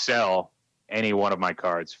willing to sell any one of my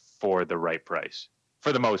cards for the right price.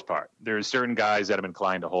 For the most part, there's certain guys that I'm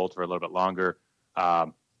inclined to hold for a little bit longer.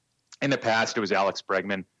 In the past, it was Alex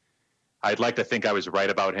Bregman. I'd like to think I was right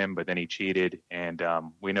about him, but then he cheated, and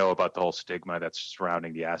we know about the whole stigma that's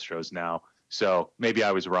surrounding the Astros now. So maybe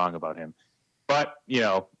I was wrong about him. But,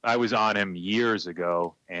 I was on him years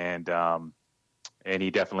ago, and he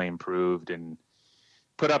definitely improved and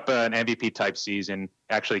put up an MVP-type season,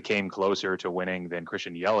 actually came closer to winning than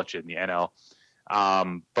Christian Yelich in the NL.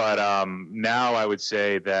 But now I would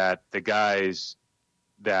say that the guys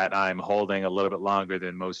that I'm holding a little bit longer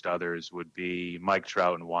than most others would be Mike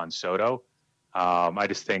Trout and Juan Soto. I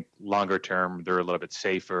just think longer term, they're a little bit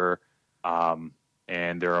safer. And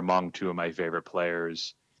they're among two of my favorite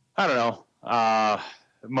players. I don't know.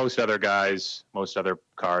 Most other guys, most other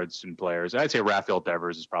cards and players, I'd say Rafael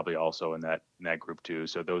Devers is probably also in that group too.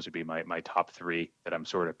 So those would be my top three that I'm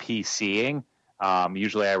sort of PCing.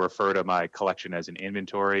 Usually I refer to my collection as an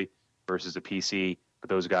inventory versus a PC, but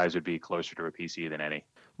those guys would be closer to a PC than any.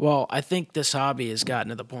 Well, I think this hobby has gotten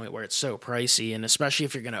to the point where it's so pricey, and especially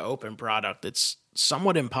if you're going to open product, it's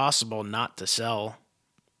somewhat impossible not to sell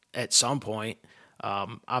at some point.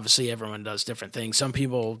 Obviously, everyone does different things. Some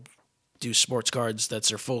people do sports cards. That's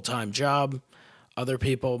their full-time job. Other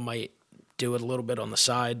people might do it a little bit on the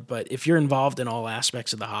side. But if you're involved in all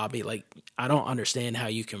aspects of the hobby, like, I don't understand how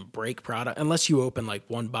you can break product unless you open like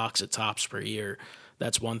one box of Topps per year.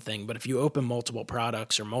 That's one thing. But if you open multiple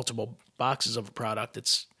products or multiple boxes of a product,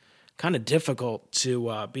 it's kind of difficult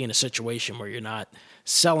to be in a situation where you're not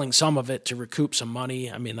selling some of it to recoup some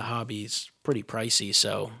money. I mean, the hobby's pretty pricey,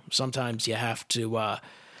 so sometimes you have to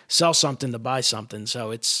sell something to buy something. So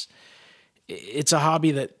it's a hobby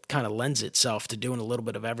that kind of lends itself to doing a little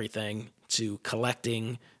bit of everything, to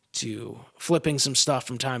collecting, to flipping some stuff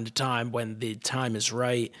from time to time when the time is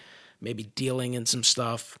right, maybe dealing in some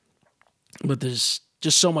stuff. But there's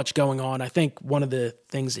just so much going on. I think one of the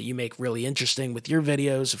things that you make really interesting with your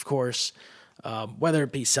videos, of course, whether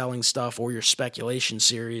it be selling stuff or your speculation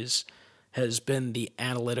series, has been the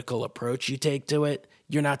analytical approach you take to it.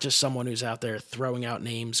 You're not just someone who's out there throwing out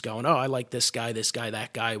names going, oh, I like this guy, that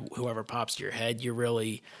guy, whoever pops to your head. You're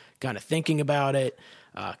really kind of thinking about it,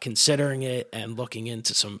 considering it, and looking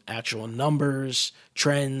into some actual numbers,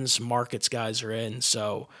 trends, markets guys are in.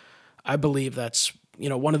 So I believe that's,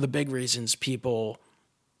 one of the big reasons people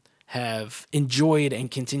have enjoyed and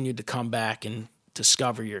continued to come back and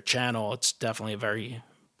discover your channel. It's definitely a very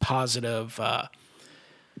positive,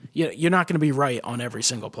 you're not going to be right on every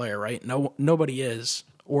single player, right? Nobody is,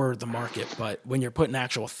 or the market, but when you're putting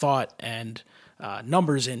actual thought and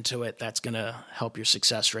numbers into it, that's going to help your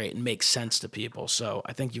success rate and make sense to people. So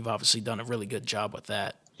I think you've obviously done a really good job with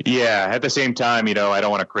that. Yeah. At the same time, I don't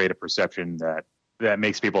want to create a perception that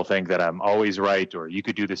makes people think that I'm always right, or you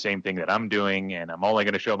could do the same thing that I'm doing and I'm only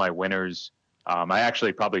going to show my winners. I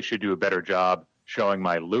actually probably should do a better job showing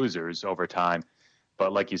my losers over time.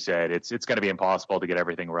 But like you said, it's going to be impossible to get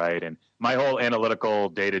everything right. And my whole analytical,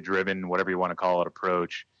 data-driven, whatever you want to call it,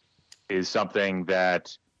 approach is something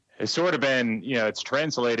that has sort of been, it's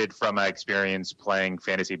translated from my experience playing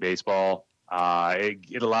fantasy baseball.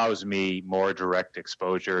 It allows me more direct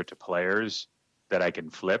exposure to players that I can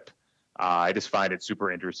flip. I just find it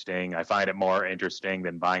super interesting. I find it more interesting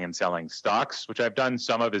than buying and selling stocks, which I've done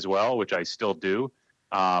some of as well, which I still do.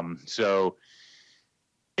 So,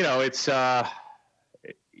 it's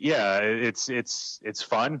it's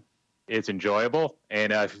fun, it's enjoyable,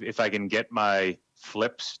 and if I can get my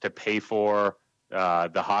flips to pay for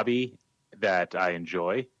the hobby that I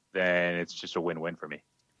enjoy, then it's just a win-win for me.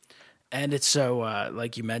 And it's so,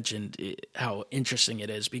 like you mentioned, how interesting it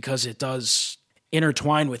is because it does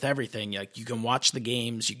intertwine with everything. Like you can watch the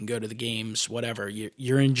games, you can go to the games, whatever.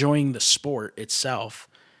 You're enjoying the sport itself,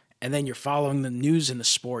 and then you're following the news in the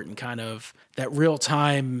sport and kind of that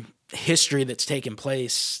real-time history that's taken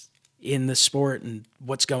place in the sport and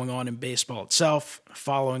what's going on in baseball itself,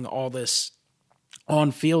 following all this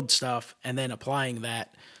on-field stuff, and then applying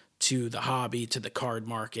that to the hobby, to the card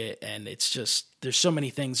market. And it's just, there's so many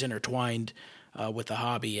things intertwined with the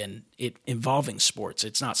hobby and it involving sports.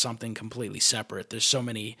 It's not something completely separate. There's so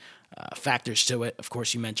many factors to it. Of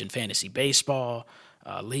course, you mentioned fantasy baseball,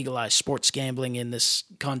 legalized sports gambling in this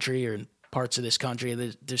country or in parts of this country.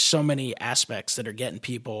 There's so many aspects that are getting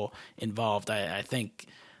people involved. I think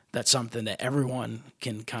that's something that everyone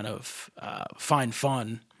can kind of find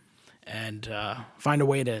fun and find a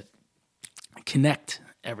way to connect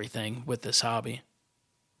everything with this hobby.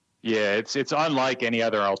 Yeah, it's unlike any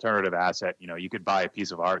other alternative asset. You could buy a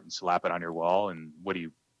piece of art and slap it on your wall, and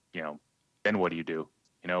then what do you do?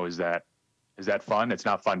 Is that fun? It's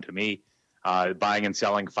not fun to me. Buying and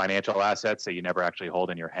selling financial assets that you never actually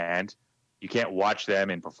hold in your hand. You can't watch them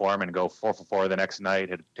and perform and go 4 for 4 the next night,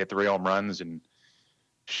 hit 3 home runs and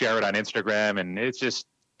share it on Instagram. And it's just,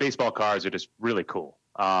 baseball cards are just really cool.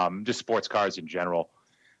 Just sports cards in general.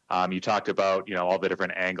 You talked about, all the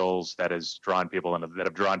different angles that have drawn people in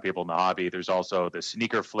the hobby. There's also the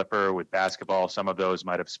sneaker flipper with basketball. Some of those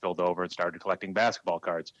might have spilled over and started collecting basketball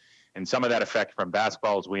cards. And some of that effect from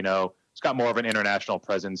basketball, as we know, it's got more of an international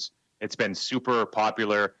presence. It's been super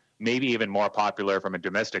popular, maybe even more popular from a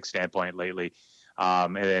domestic standpoint lately.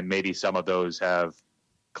 And then maybe some of those have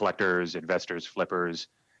collectors, investors, flippers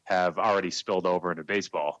have already spilled over into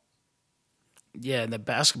baseball. Yeah, the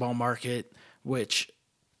basketball market, which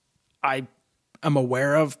I am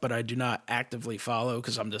aware of, but I do not actively follow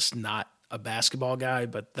because I'm just not a basketball guy,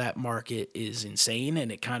 but that market is insane,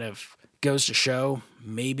 and it kind of goes to show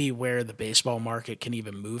maybe where the baseball market can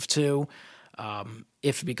even move to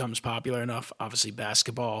if it becomes popular enough. Obviously,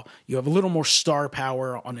 basketball, you have a little more star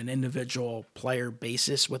power on an individual player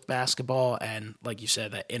basis with basketball, and like you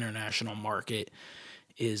said, that international market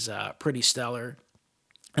is pretty stellar.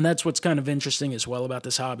 And that's what's kind of interesting as well about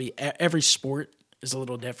this hobby. Every sport is a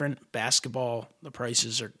little different. Basketball, the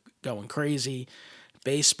prices are going crazy.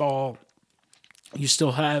 Baseball, you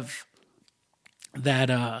still have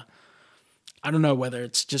that, I don't know whether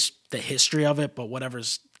it's just the history of it, but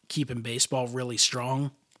whatever's keeping baseball really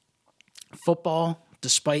strong. Football,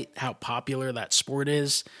 despite how popular that sport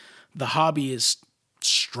is, the hobby is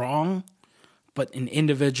strong, but an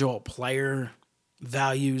individual player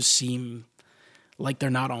values seem like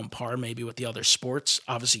they're not on par maybe with the other sports.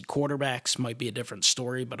 Obviously, quarterbacks might be a different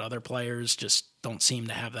story, but other players just don't seem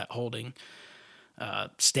to have that holding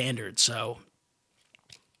standard. So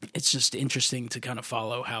it's just interesting to kind of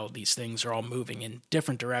follow how these things are all moving in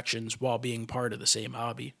different directions while being part of the same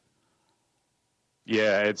hobby.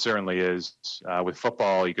 Yeah, it certainly is. With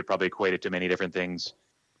football, you could probably equate it to many different things.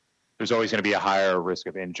 There's always going to be a higher risk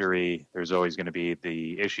of injury. There's always going to be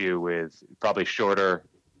the issue with probably shorter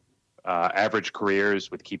average careers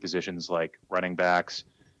with key positions like running backs,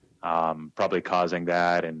 probably causing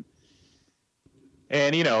that. And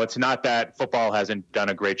it's not that football hasn't done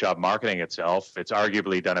a great job marketing itself. It's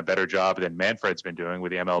arguably done a better job than Manfred's been doing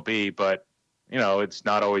with the MLB, but it's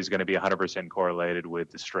not always going to be 100% correlated with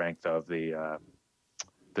the strength of the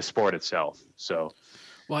sport itself. So,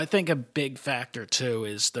 well, I think a big factor too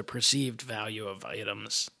is the perceived value of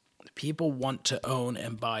items. People want to own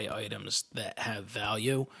and buy items that have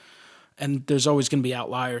value. And there's always going to be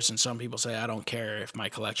outliers, and some people say, I don't care if my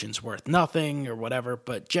collection's worth nothing or whatever,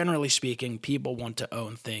 but generally speaking, people want to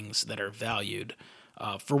own things that are valued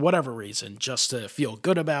for whatever reason, just to feel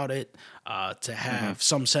good about it, to have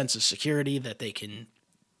some sense of security that they can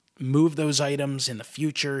move those items in the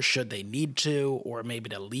future should they need to, or maybe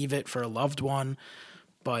to leave it for a loved one.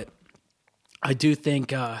 But I do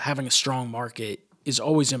think having a strong market is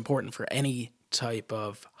always important for any type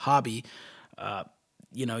of hobby,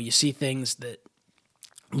 you see things that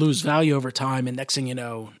lose value over time, and next thing you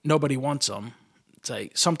know, nobody wants them. It's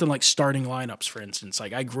like something like starting lineups, for instance.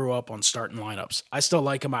 Like I grew up on starting lineups. I still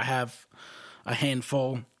like them. I have a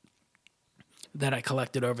handful that I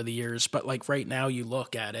collected over the years, but like right now you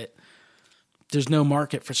look at it, there's no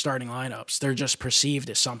market for starting lineups. They're just perceived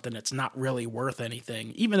as something that's not really worth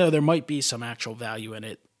anything, even though there might be some actual value in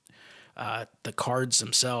it. The cards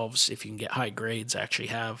themselves, if you can get high grades, actually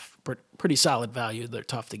have pretty solid value. They're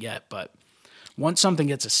tough to get, but once something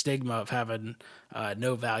gets a stigma of having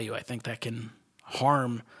no value, I think that can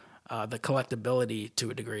harm the collectability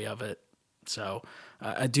to a degree of it. So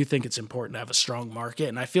I do think it's important to have a strong market,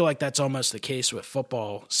 and I feel like that's almost the case with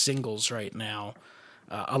football singles right now.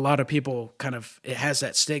 A lot of people it has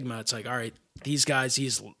that stigma. It's like, all right, these guys,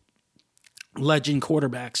 these legend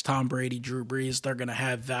quarterbacks, Tom Brady, Drew Brees, they're going to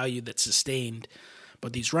have value that's sustained.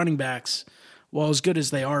 But these running backs, well, as good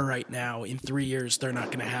as they are right now, in 3 years, they're not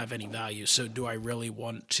going to have any value. So do I really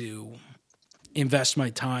want to invest my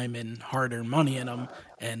time and hard-earned money in them?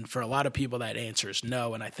 And for a lot of people, that answer is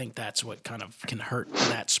no. And I think that's what kind of can hurt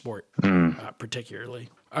that sport particularly.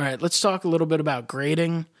 All right, let's talk a little bit about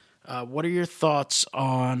grading. What are your thoughts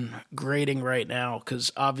on grading right now?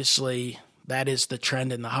 Because obviously that is the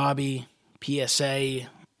trend in the hobby. PSA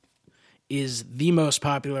is the most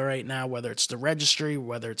popular right now, whether it's the registry,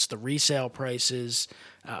 whether it's the resale prices,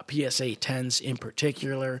 PSA 10s in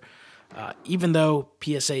particular. Even though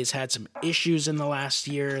PSA has had some issues in the last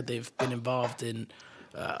year, they've been involved in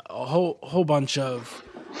a whole bunch of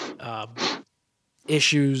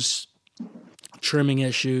issues, trimming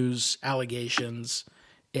issues, allegations.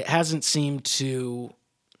 It hasn't seemed to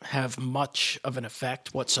have much of an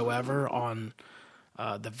effect whatsoever on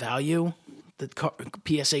the value that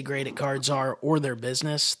PSA graded cards are or their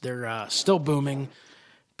business. They're still booming.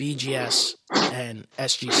 BGS and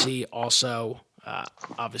SGC also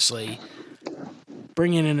obviously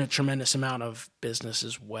bringing in a tremendous amount of business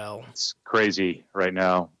as well. It's crazy right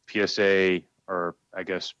now. PSA, or I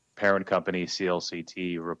guess parent company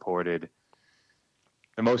CLCT, reported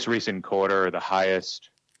the most recent quarter, the highest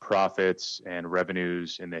profits and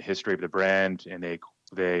revenues in the history of the brand, and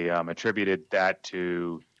they attributed that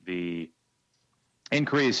to the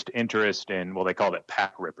increased interest in, well, they called it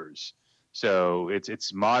pack rippers. So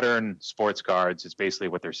it's modern sports cards. It's basically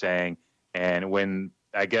what they're saying. And when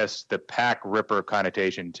I guess the pack ripper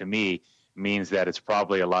connotation to me means that it's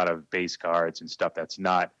probably a lot of base cards and stuff that's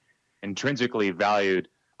not intrinsically valued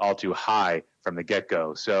all too high from the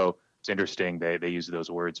get-go. So it's interesting they use those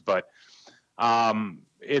words, but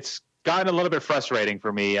it's gotten a little bit frustrating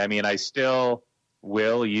for me. I mean, I still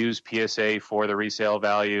will use PSA for the resale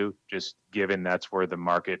value, just given that's where the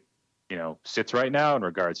market, sits right now in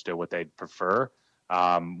regards to what they'd prefer,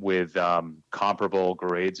 with comparable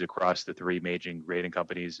grades across the three major grading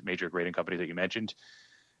companies that you mentioned.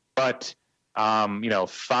 But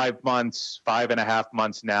 5 months, 5.5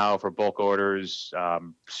 months now for bulk orders.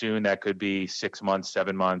 Soon that could be 6 months,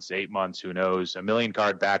 7 months, 8 months, who knows? A million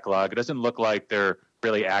card backlog. It doesn't look like they're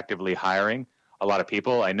really actively hiring a lot of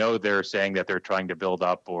people. I know they're saying that they're trying to build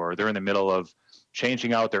up, or they're in the middle of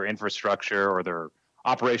changing out their infrastructure or their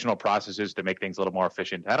operational processes to make things a little more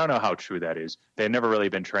efficient. I don't know how true that is. They've never really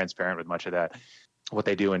been transparent with much of that. What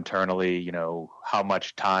they do internally, how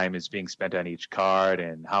much time is being spent on each card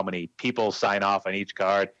and how many people sign off on each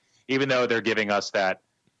card, even though they're giving us that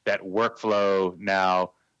workflow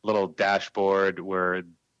now, little dashboard where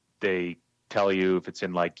they tell you if it's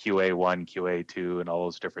in like QA1, QA2, and all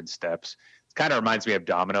those different steps. It kind of reminds me of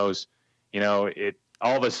Domino's. It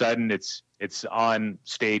all of a sudden it's on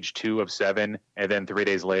stage 2 of 7, and then 3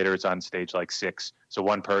 days later it's on stage like 6. So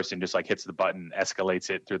one person just like hits the button, escalates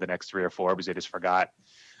it through the next 3 or 4 because they just forgot.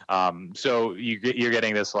 So you're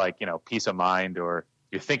getting this peace of mind, or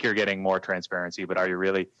you think you're getting more transparency, but are you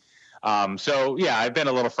really? So yeah, I've been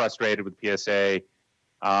a little frustrated with PSA.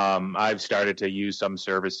 I've started to use some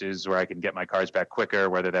services where I can get my cards back quicker,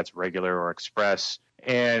 whether that's regular or express.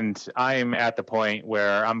 And I'm at the point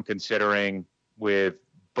where I'm considering, with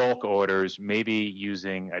bulk orders, maybe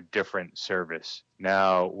using a different service.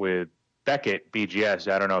 Now with Beckett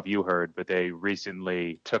BGS, I don't know if you heard, but they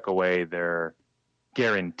recently took away their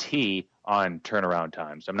guarantee on turnaround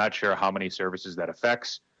times. I'm not sure how many services that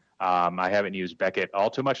affects. I haven't used Beckett all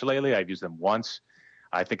too much lately. I've used them once.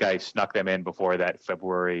 I think I snuck them in before that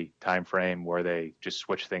February timeframe where they just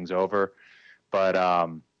switched things over. But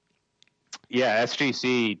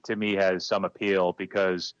SGC to me has some appeal,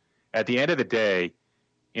 because at the end of the day,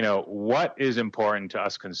 what is important to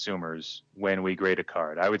us consumers when we grade a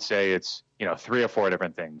card? I would say it's, 3 or 4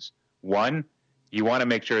 different things. One, you want to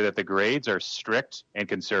make sure that the grades are strict and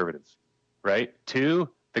conservative, right? 2,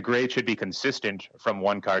 the grade should be consistent from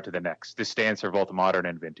one card to the next. This stands for both modern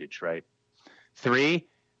and vintage, right? 3,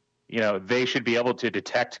 they should be able to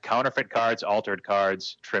detect counterfeit cards, altered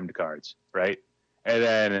cards, trimmed cards, right? And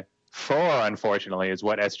then 4, unfortunately, is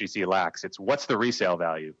what SGC lacks. It's what's the resale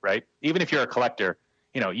value, right? Even if you're a collector,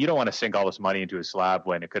 you don't want to sink all this money into a slab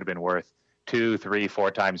when it could have been worth 2, 3,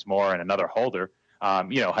 4 times more in another holder,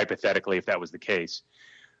 hypothetically, if that was the case.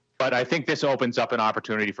 But I think this opens up an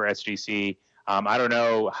opportunity for SGC. I don't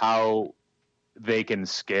know how they can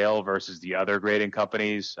scale versus the other grading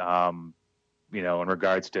companies, in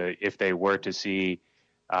regards to if they were to see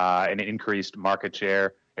an increased market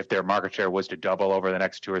share, if their market share was to double over the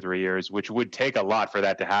next 2 or 3 years, which would take a lot for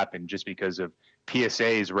that to happen just because of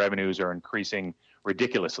PSA's revenues are increasing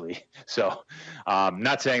ridiculously. So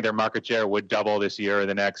not saying their market share would double this year or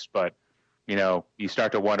the next, but you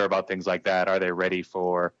start to wonder about things like that. Are they ready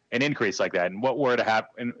for an increase like that? And what were to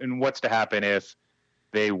happen? And what's to happen if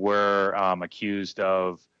they were accused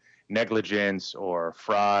of negligence or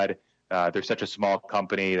fraud? They're such a small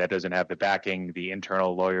company that doesn't have the backing, the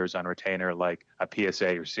internal lawyers on retainer like a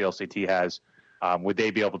PSA or CLCT has. Would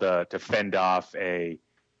they be able to fend off a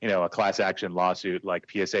class action lawsuit like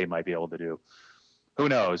PSA might be able to do? Who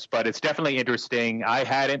knows? But it's definitely interesting. I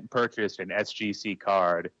hadn't purchased an SGC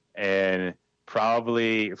card, and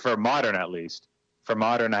probably for Modern at least. For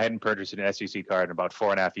Modern, I hadn't purchased an SGC card in about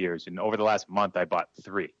 4.5 years, and over the last month, I bought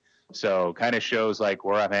 3. So kind of shows like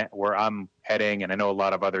where I'm heading, and I know a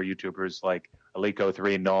lot of other YouTubers like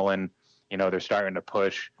Alico3, Nolan, they're starting to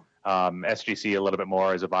push SGC a little bit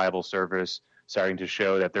more as a viable service, starting to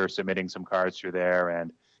show that they're submitting some cards through there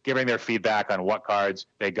and giving their feedback on what cards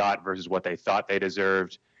they got versus what they thought they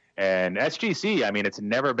deserved. And SGC, it's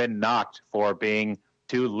never been knocked for being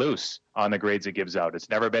too loose on the grades it gives out. It's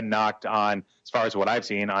never been knocked on, as far as what I've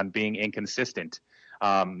seen, on being inconsistent.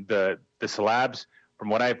 The slabs, from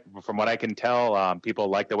what I can tell, people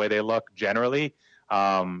like the way they look generally.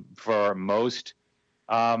 For most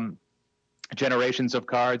generations of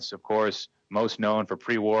cards, of course, most known for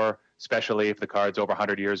pre-war, especially if the card's over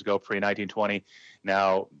 100 years ago, pre-1920.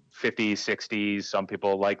 Now, 50s, 60s, some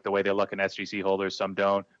people like the way they look in SGC holders, some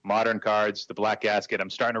don't. Modern cards, the black gasket, I'm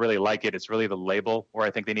starting to really like it. It's really the label where I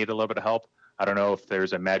think they need a little bit of help. I don't know if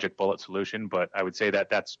there's a magic bullet solution, but I would say that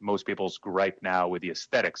that's most people's gripe now with the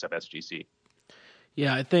aesthetics of SGC.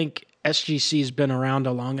 Yeah, I think SGC's been around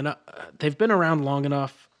long enough. They've been around long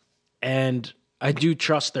enough, and I do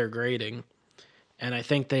trust their grading, and I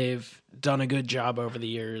think they've done a good job over the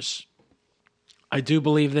years. I do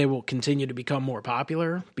believe they will continue to become more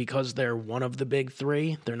popular because they're one of the big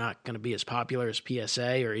 3. They're not going to be as popular as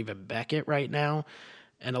PSA or even Beckett right now,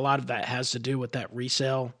 and a lot of that has to do with that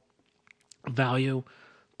resale value.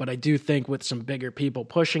 But I do think with some bigger people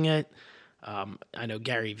pushing it, I know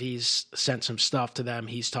Gary V's sent some stuff to them.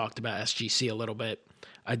 He's talked about SGC a little bit.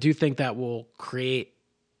 I do think that will create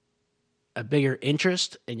a bigger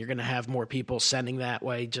interest, and you're going to have more people sending that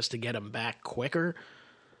way just to get them back quicker.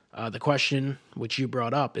 The question, which you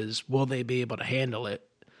brought up, is will they be able to handle it?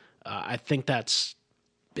 I think that's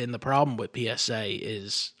been the problem with PSA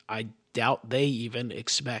is I doubt they even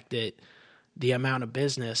expected the amount of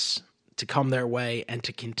business to come their way and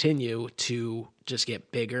to continue to just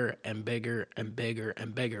get bigger and bigger and bigger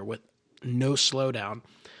and bigger with no slowdown.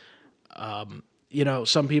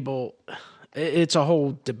 Some people, it's a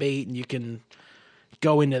whole debate, and you can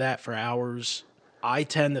go into that for hours. I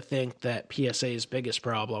tend to think that PSA's biggest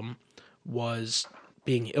problem was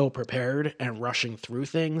being ill-prepared and rushing through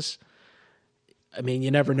things.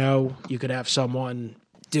 You never know. You could have someone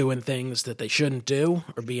doing things that they shouldn't do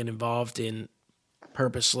or being involved in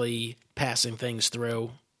purposely passing things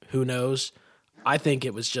through. Who knows? I think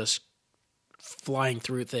it was just flying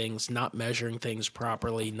through things, not measuring things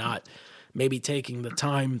properly, not maybe taking the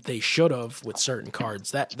time they should have with certain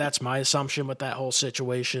cards. That's my assumption with that whole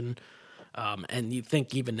situation. And you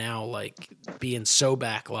think even now, like being so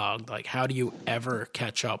backlogged, like how do you ever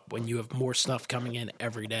catch up when you have more stuff coming in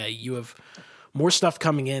every day? You have more stuff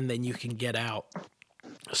coming in than you can get out.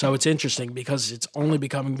 So it's interesting because it's only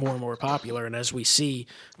becoming more and more popular. And as we see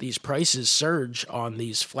these prices surge on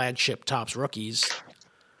these flagship Topps rookies,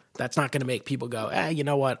 that's not going to make people go, you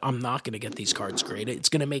know what? I'm not going to get these cards graded. It's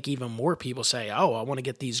going to make even more people say, oh, I want to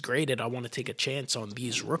get these graded. I want to take a chance on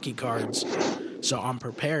these rookie cards. So I'm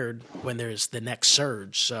prepared when there's the next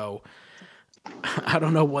surge. So I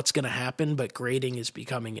don't know what's going to happen, but grading is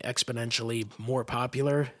becoming exponentially more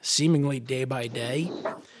popular, seemingly day by day.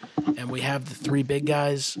 And we have the 3 big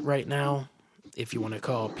guys right now, if you want to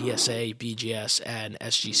call PSA, BGS, and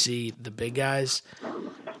SGC the big guys.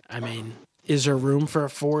 Is there room for a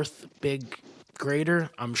fourth big grader?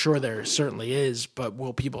 I'm sure there certainly is, but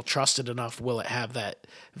will people trust it enough? Will it have that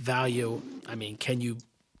value? I mean, can you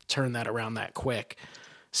turn that around that quick?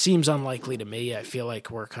 Seems unlikely to me. I feel like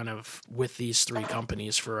we're kind of with these three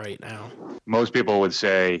companies for right now. Most people would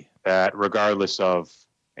say that regardless of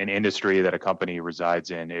an industry that a company resides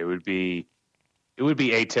in, it would be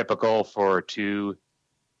atypical for two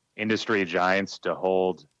industry giants to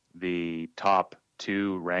hold the top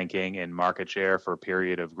two ranking in market share for a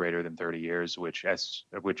period of greater than 30 years, which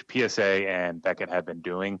PSA and Beckett have been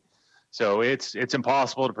doing. So it's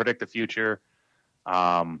impossible to predict the future.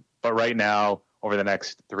 But right now, over the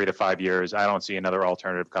next 3 to 5 years, I don't see another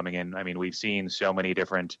alternative coming in. I mean, we've seen so many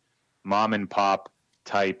different mom and pop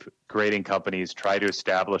type grading companies try to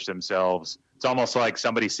establish themselves. It's almost like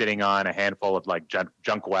somebody sitting on a handful of like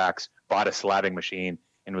junk wax, bought a slabbing machine,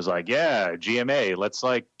 and was like, yeah, GMA, let's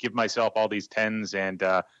like give myself all these tens and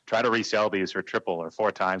try to resell these for triple or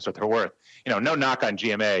 4 times what they're worth. You know, no knock on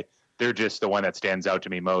GMA. They're just the one that stands out to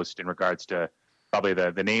me most in regards to probably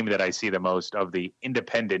the name that I see the most of the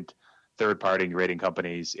independent third-party grading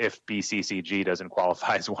companies. If BCCG doesn't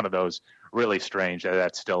qualify as one of those, really strange that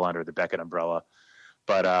that's still under the Beckett umbrella.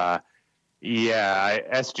 But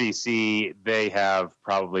SGC, they have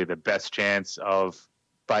probably the best chance of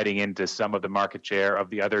biting into some of the market share of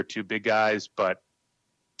the other two big guys, but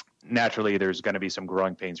naturally there's going to be some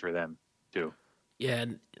growing pains for them too. Yeah,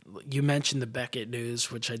 and you mentioned the Beckett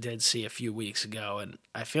news, which I did see a few weeks ago, and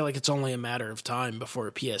I feel like it's only a matter of time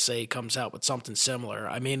before PSA comes out with something similar.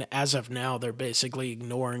 I mean, as of now, they're basically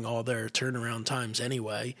ignoring all their turnaround times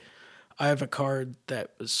anyway. I have a card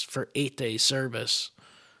that was for 8-day service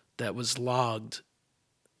that was logged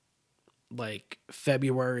like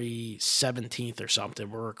February 17th or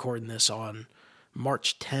something. We're recording this on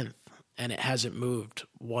March 10th, and it hasn't moved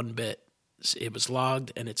one bit. It was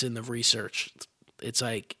logged, and it's in the research. It's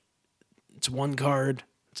like, it's one card,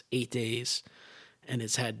 it's 8 days, and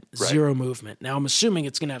it's had zero movement. Now, I'm assuming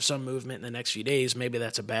it's going to have some movement in the next few days. Maybe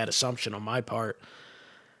that's a bad assumption on my part.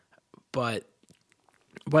 But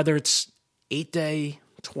whether it's 8-day,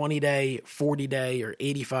 20-day, 40-day, or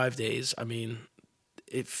 85 days, I mean,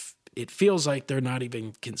 if it feels like they're not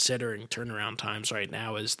even considering turnaround times right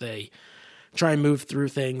now as they try and move through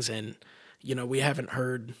things. And, you know, we haven't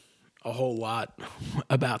heard a whole lot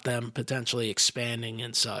about them potentially expanding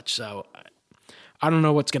and such. So I don't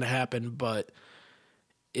know what's going to happen, but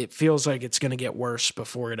it feels like it's going to get worse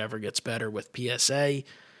before it ever gets better with PSA.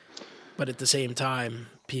 But at the same time,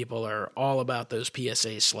 people are all about those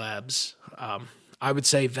PSA slabs. I would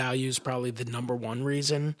say value is probably the number one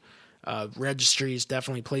reason. Registries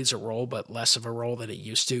definitely plays a role, but less of a role than it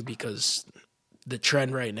used to, because the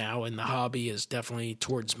trend right now in the hobby is definitely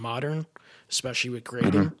towards modern, especially with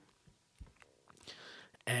grading. Mm-hmm.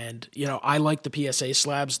 And, you know, I like the PSA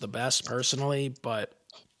slabs the best personally, but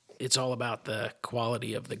it's all about the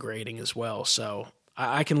quality of the grading as well. So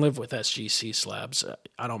I can live with SGC slabs.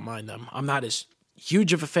 I don't mind them. I'm not as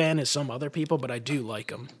huge of a fan as some other people, but I do like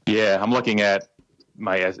them. Yeah, I'm looking at an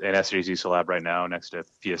SGC slab right now next to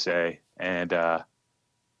PSA, and a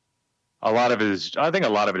lot of it is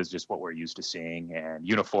just what we're used to seeing and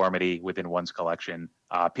uniformity within one's collection.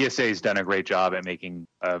 PSA has done a great job at making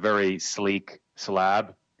a very sleek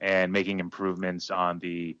slab and making improvements on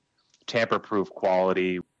the tamper-proof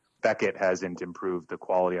quality. Beckett hasn't improved the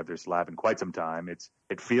quality of their slab in quite some time.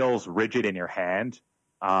 It feels rigid in your hand,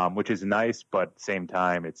 which is nice, but at the same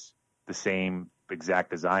time, it's the same exact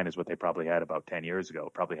design as what they probably had about 10 years ago.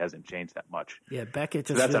 It probably hasn't changed that much. Yeah, Beckett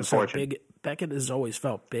just feels so big. Beckett has always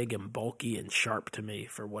felt big and bulky and sharp to me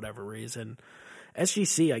for whatever reason.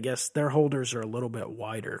 SGC, I guess their holders are a little bit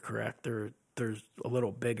wider, correct? They're a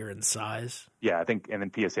little bigger in size. Yeah, I think, and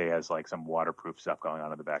then PSA has like some waterproof stuff going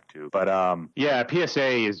on in the back too. But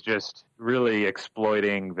PSA is just really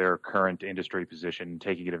exploiting their current industry position,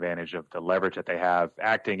 taking advantage of the leverage that they have,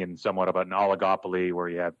 acting in somewhat of an oligopoly where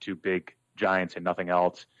you have two big giants and nothing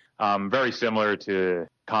else. Very similar to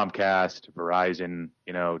Comcast, Verizon,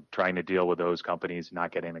 you know, trying to deal with those companies,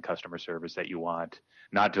 not getting the customer service that you want,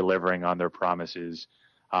 not delivering on their promises.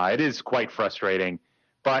 It is quite frustrating,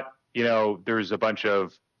 but you know, there's a bunch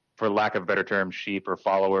of, for lack of a better term, sheep or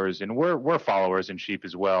followers, and we're followers and sheep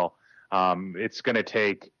as well. It's going to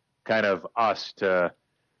take kind of us to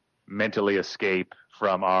mentally escape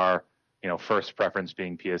from our, you know, first preference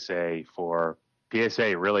being PSA for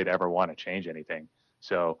PSA really to ever want to change anything.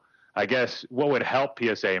 So I guess what would help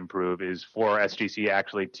PSA improve is for SGC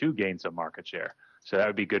actually to gain some market share. So that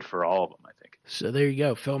would be good for all of them, I think. So there you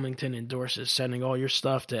go. Filmington endorses sending all your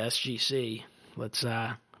stuff to SGC. Let's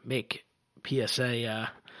make PSA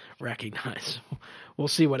recognize. We'll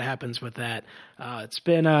see what happens with that. It's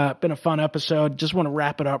been a fun episode. Just want to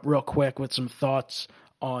wrap it up real quick with some thoughts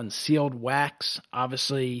on sealed wax.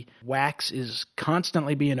 Obviously, wax is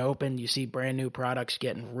constantly being opened. You see brand new products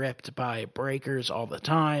getting ripped by breakers all the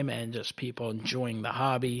time and just people enjoying the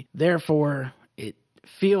hobby. Therefore, it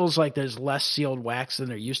feels like there's less sealed wax than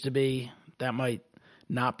there used to be. That might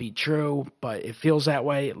not be true, but it feels that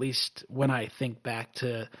way, at least when I think back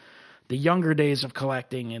to the younger days of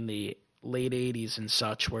collecting in the late 80s and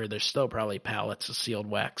such, where there's still probably pallets of sealed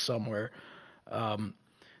wax somewhere.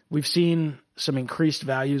 We've seen some increased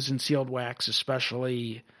values in sealed wax,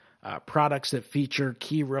 especially products that feature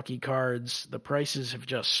key rookie cards. The prices have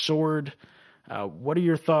just soared. What are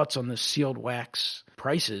your thoughts on the sealed wax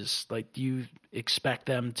prices? Like, do you expect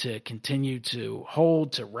them to continue to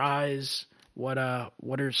hold, to rise? What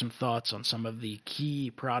are some thoughts on some of the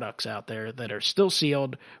key products out there that are still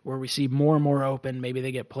sealed, where we see more and more open? Maybe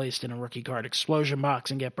they get placed in a rookie card explosion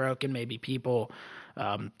box and get broken. Maybe people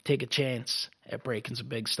take a chance at breaking some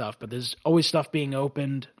big stuff, but there's always stuff being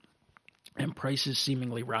opened and prices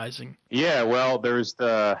seemingly rising. Yeah, well, there's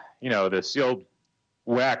the sealed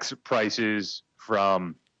wax prices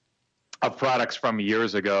of products from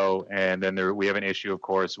years ago, and then we have an issue, of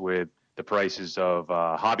course, with the prices of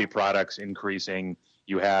hobby products increasing.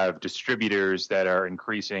 You have distributors that are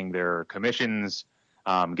increasing their commissions,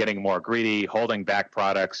 getting more greedy, holding back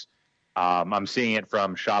products. I'm seeing it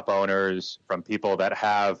from shop owners, from people that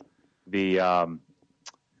have the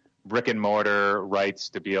brick and mortar rights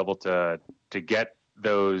to be able to get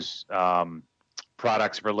those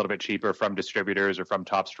products for a little bit cheaper from distributors or from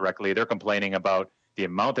Topps directly. They're complaining about the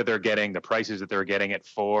amount that they're getting, the prices that they're getting it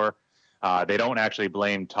for. They don't actually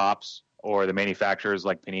blame Topps or the manufacturers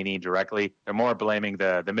like Panini directly. They're more blaming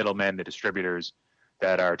the middlemen, the distributors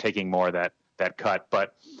that are taking more of that cut.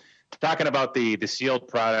 But talking about the sealed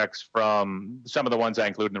products, from some of the ones I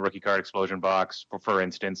include in the rookie card explosion box, for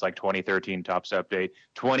instance, like 2013 Topps Update,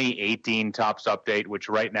 2018 Topps Update, which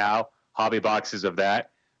right now, hobby boxes of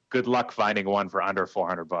that, good luck finding one for under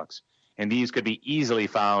 $400. And these could be easily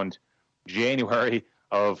found January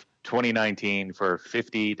of 2019 for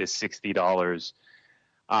 $50 to $60.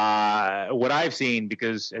 What I've seen,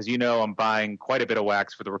 because as you know, I'm buying quite a bit of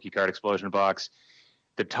wax for the rookie card explosion box,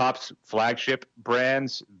 the Topps flagship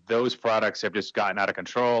brands, those products have just gotten out of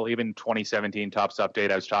control. Even 2017 Topps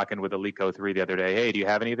Update, I was talking with Alico3 the other day. Hey, do you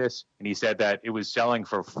have any of this? And he said that it was selling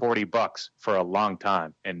for $40 for a long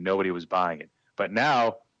time and nobody was buying it. But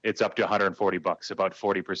now it's up to $140, about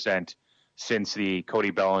 40% since the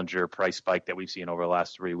Cody Bellinger price spike that we've seen over the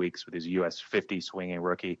last 3 weeks with his US 50 swinging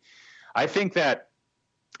rookie. I think that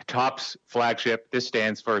Topps flagship, this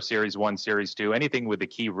stands for Series 1, Series 2, anything with the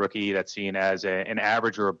key rookie that's seen as an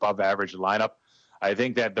average or above average lineup, I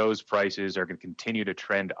think that those prices are going to continue to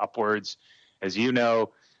trend upwards. As you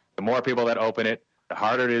know, the more people that open it, the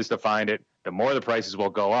harder it is to find it, the more the prices will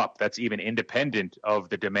go up. That's even independent of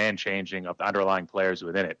the demand changing of the underlying players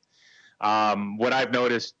within it. What I've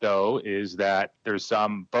noticed, though, is that there's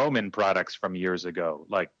some Bowman products from years ago,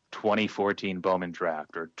 like 2014 Bowman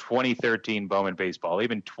Draft or 2013 Bowman Baseball,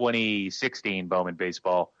 even 2016 Bowman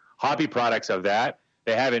Baseball. Hobby products of that,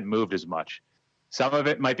 they haven't moved as much. Some of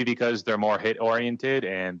it might be because they're more hit-oriented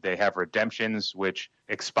and they have redemptions, which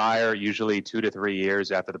expire usually 2 to 3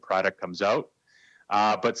 years after the product comes out.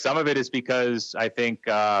 But some of it is because I think,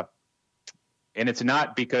 and it's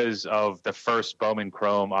not because of the first Bowman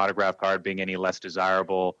Chrome autograph card being any less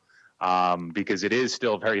desirable, because it is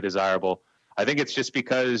still very desirable. I think it's just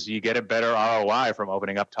because you get a better ROI from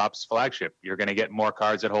opening up Topps flagship. You're going to get more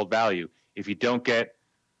cards that hold value. If you don't get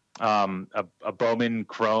a Bowman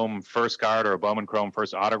Chrome first card or a Bowman Chrome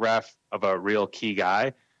first autograph of a real key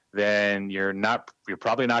guy, then you're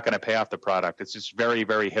probably not going to pay off the product. It's just very,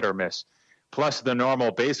 very hit or miss. Plus the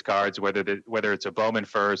normal base cards, whether it's a Bowman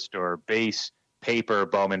first or base paper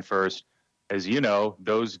Bowman first, as you know,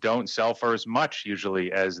 those don't sell for as much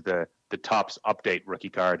usually as the Topps Update rookie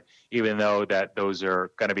card, even though that those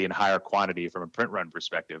are going to be in higher quantity from a print run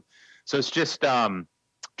perspective. So it's just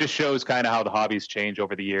shows kind of how the hobbies change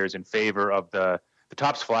over the years in favor of the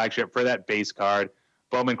Topps flagship for that base card.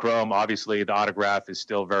 Bowman Chrome, obviously the autograph is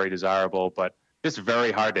still very desirable, but it's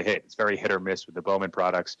very hard to hit. It's very hit or miss with the Bowman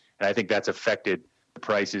products. And I think that's affected the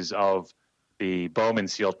prices of the Bowman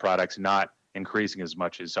sealed products not increasing as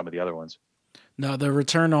much as some of the other ones. No, the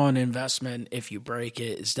return on investment, if you break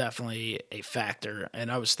it, is definitely a factor.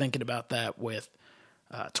 And I was thinking about that with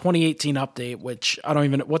 2018 Update, which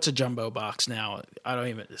what's a jumbo box now?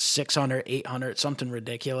 600, 800, something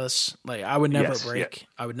ridiculous. Like I would never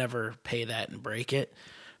I would never pay that and break it.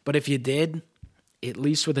 But if you did, at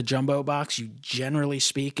least with a jumbo box, you generally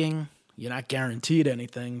speaking, you're not guaranteed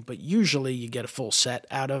anything, but usually you get a full set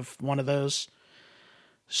out of one of those.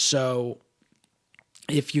 So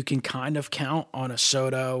if you can kind of count on a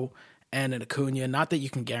Soto and an Acuna, not that you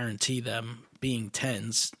can guarantee them being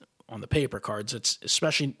 10s on the paper cards,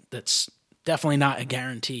 that's definitely not a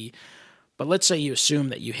guarantee. But let's say you assume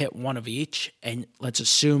that you hit one of each, and let's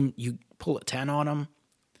assume you pull a 10 on them.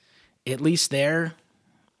 At least there,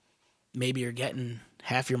 maybe you're getting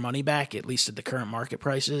half your money back, at least at the current market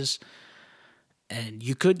prices. And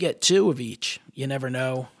you could get 2 of each. You never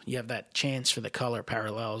know. You have that chance for the color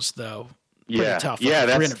parallels, though. Pretty tough. Yeah,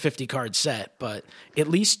 that's 350 card set, but at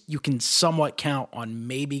least you can somewhat count on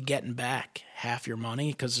maybe getting back half your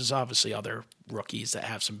money, because there's obviously other rookies that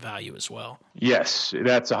have some value as well. Yes,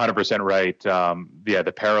 that's 100% right.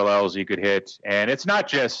 The parallels you could hit, and it's not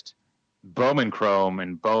just Bowman Chrome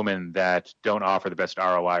and Bowman that don't offer the best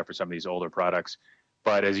ROI for some of these older products.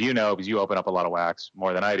 But as you know, because you open up a lot of wax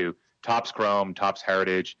more than I do, Topps Chrome, Topps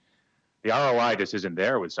Heritage, the ROI just isn't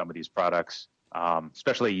there with some of these products,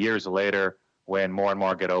 especially years later when more and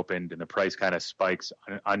more get opened and the price kind of spikes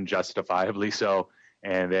unjustifiably so.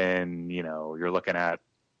 And then, you're looking at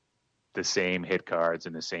the same hit cards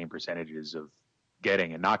and the same percentages of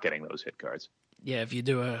getting and not getting those hit cards. Yeah, if you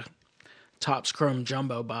do a Topps Chrome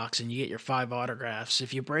jumbo box and you get your 5 autographs,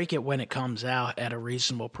 if you break it when it comes out at a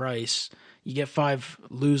reasonable price, you get 5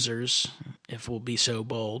 losers, if we'll be so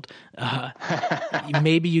bold.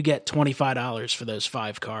 Maybe you get $25 for those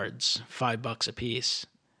 5 cards, $5 a piece.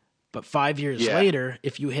 But 5 years later,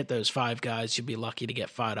 if you hit those 5 guys, you'll be lucky to get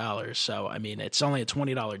 $5. So, I mean, it's only a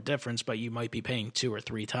 $20 difference, but you might be paying 2 or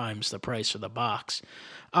 3 times the price of the box.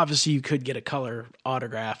 Obviously, you could get a color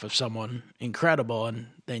autograph of someone incredible, and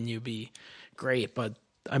then you'd be great. But,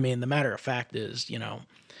 I mean, the matter of fact is,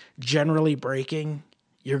 generally breaking,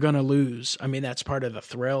 you're going to lose. I mean, that's part of the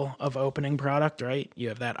thrill of opening product, right? You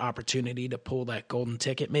have that opportunity to pull that golden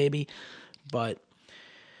ticket maybe, but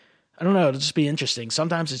I don't know, it'll just be interesting.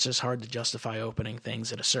 Sometimes it's just hard to justify opening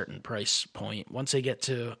things at a certain price point. Once they get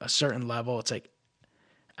to a certain level, it's like,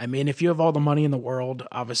 I mean, if you have all the money in the world,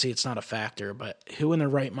 obviously it's not a factor, but who in their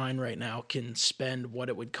right mind right now can spend what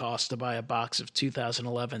it would cost to buy a box of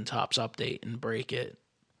 2011 Topps Update and break it?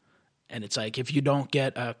 And it's like, if you don't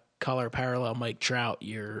get a color parallel Mike Trout,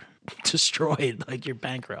 you're destroyed, like you're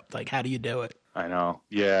bankrupt. Like, how do you do it? I know.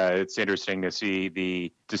 Yeah, it's interesting to see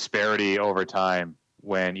the disparity over time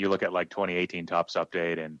when you look at like 2018 Topps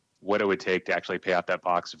Update and what it would take to actually pay off that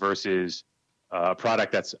box versus a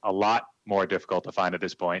product that's a lot more difficult to find at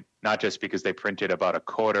this point, not just because they printed about a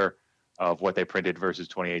quarter of what they printed versus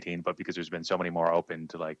 2018, but because there's been so many more open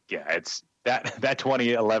to it's that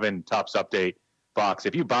 2011 Topps Update box.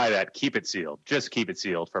 If you buy that, keep it sealed. Just keep it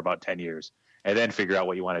sealed for about 10 years and then figure out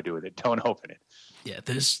what you want to do with it. Don't open it. Yeah,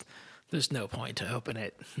 there's no point to open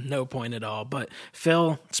it. No point at all. But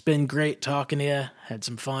Phil, it's been great talking to you. Had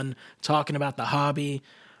some fun talking about the hobby.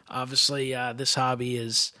 Obviously, this hobby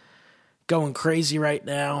is going crazy right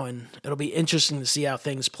now, and it'll be interesting to see how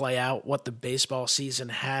things play out, what the baseball season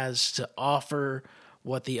has to offer,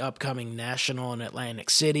 what the upcoming National in Atlantic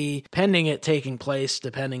City, pending it taking place,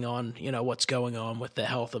 depending on, what's going on with the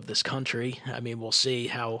health of this country. I mean, we'll see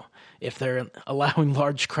if they're allowing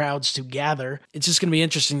large crowds to gather. It's just going to be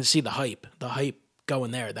interesting to see the hype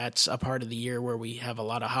going there. That's a part of the year where we have a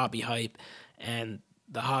lot of hobby hype, and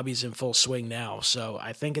the hobby's in full swing now. So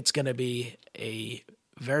I think it's going to be a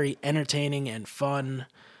very entertaining and fun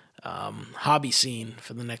hobby scene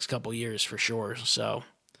for the next couple years for sure. So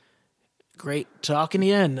great talking to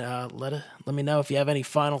you, and let me know if you have any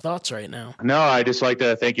final thoughts right now. No, I just like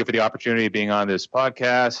to thank you for the opportunity of being on this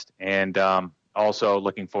podcast, and also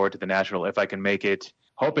looking forward to the National if I can make it,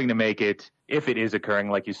 hoping to make it if it is occurring,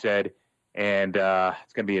 like you said, and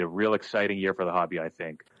it's going to be a real exciting year for the hobby, I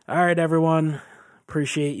think. All right, everyone.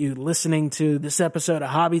 Appreciate you listening to this episode of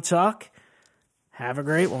Hobby Talk. Have a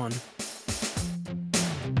great one.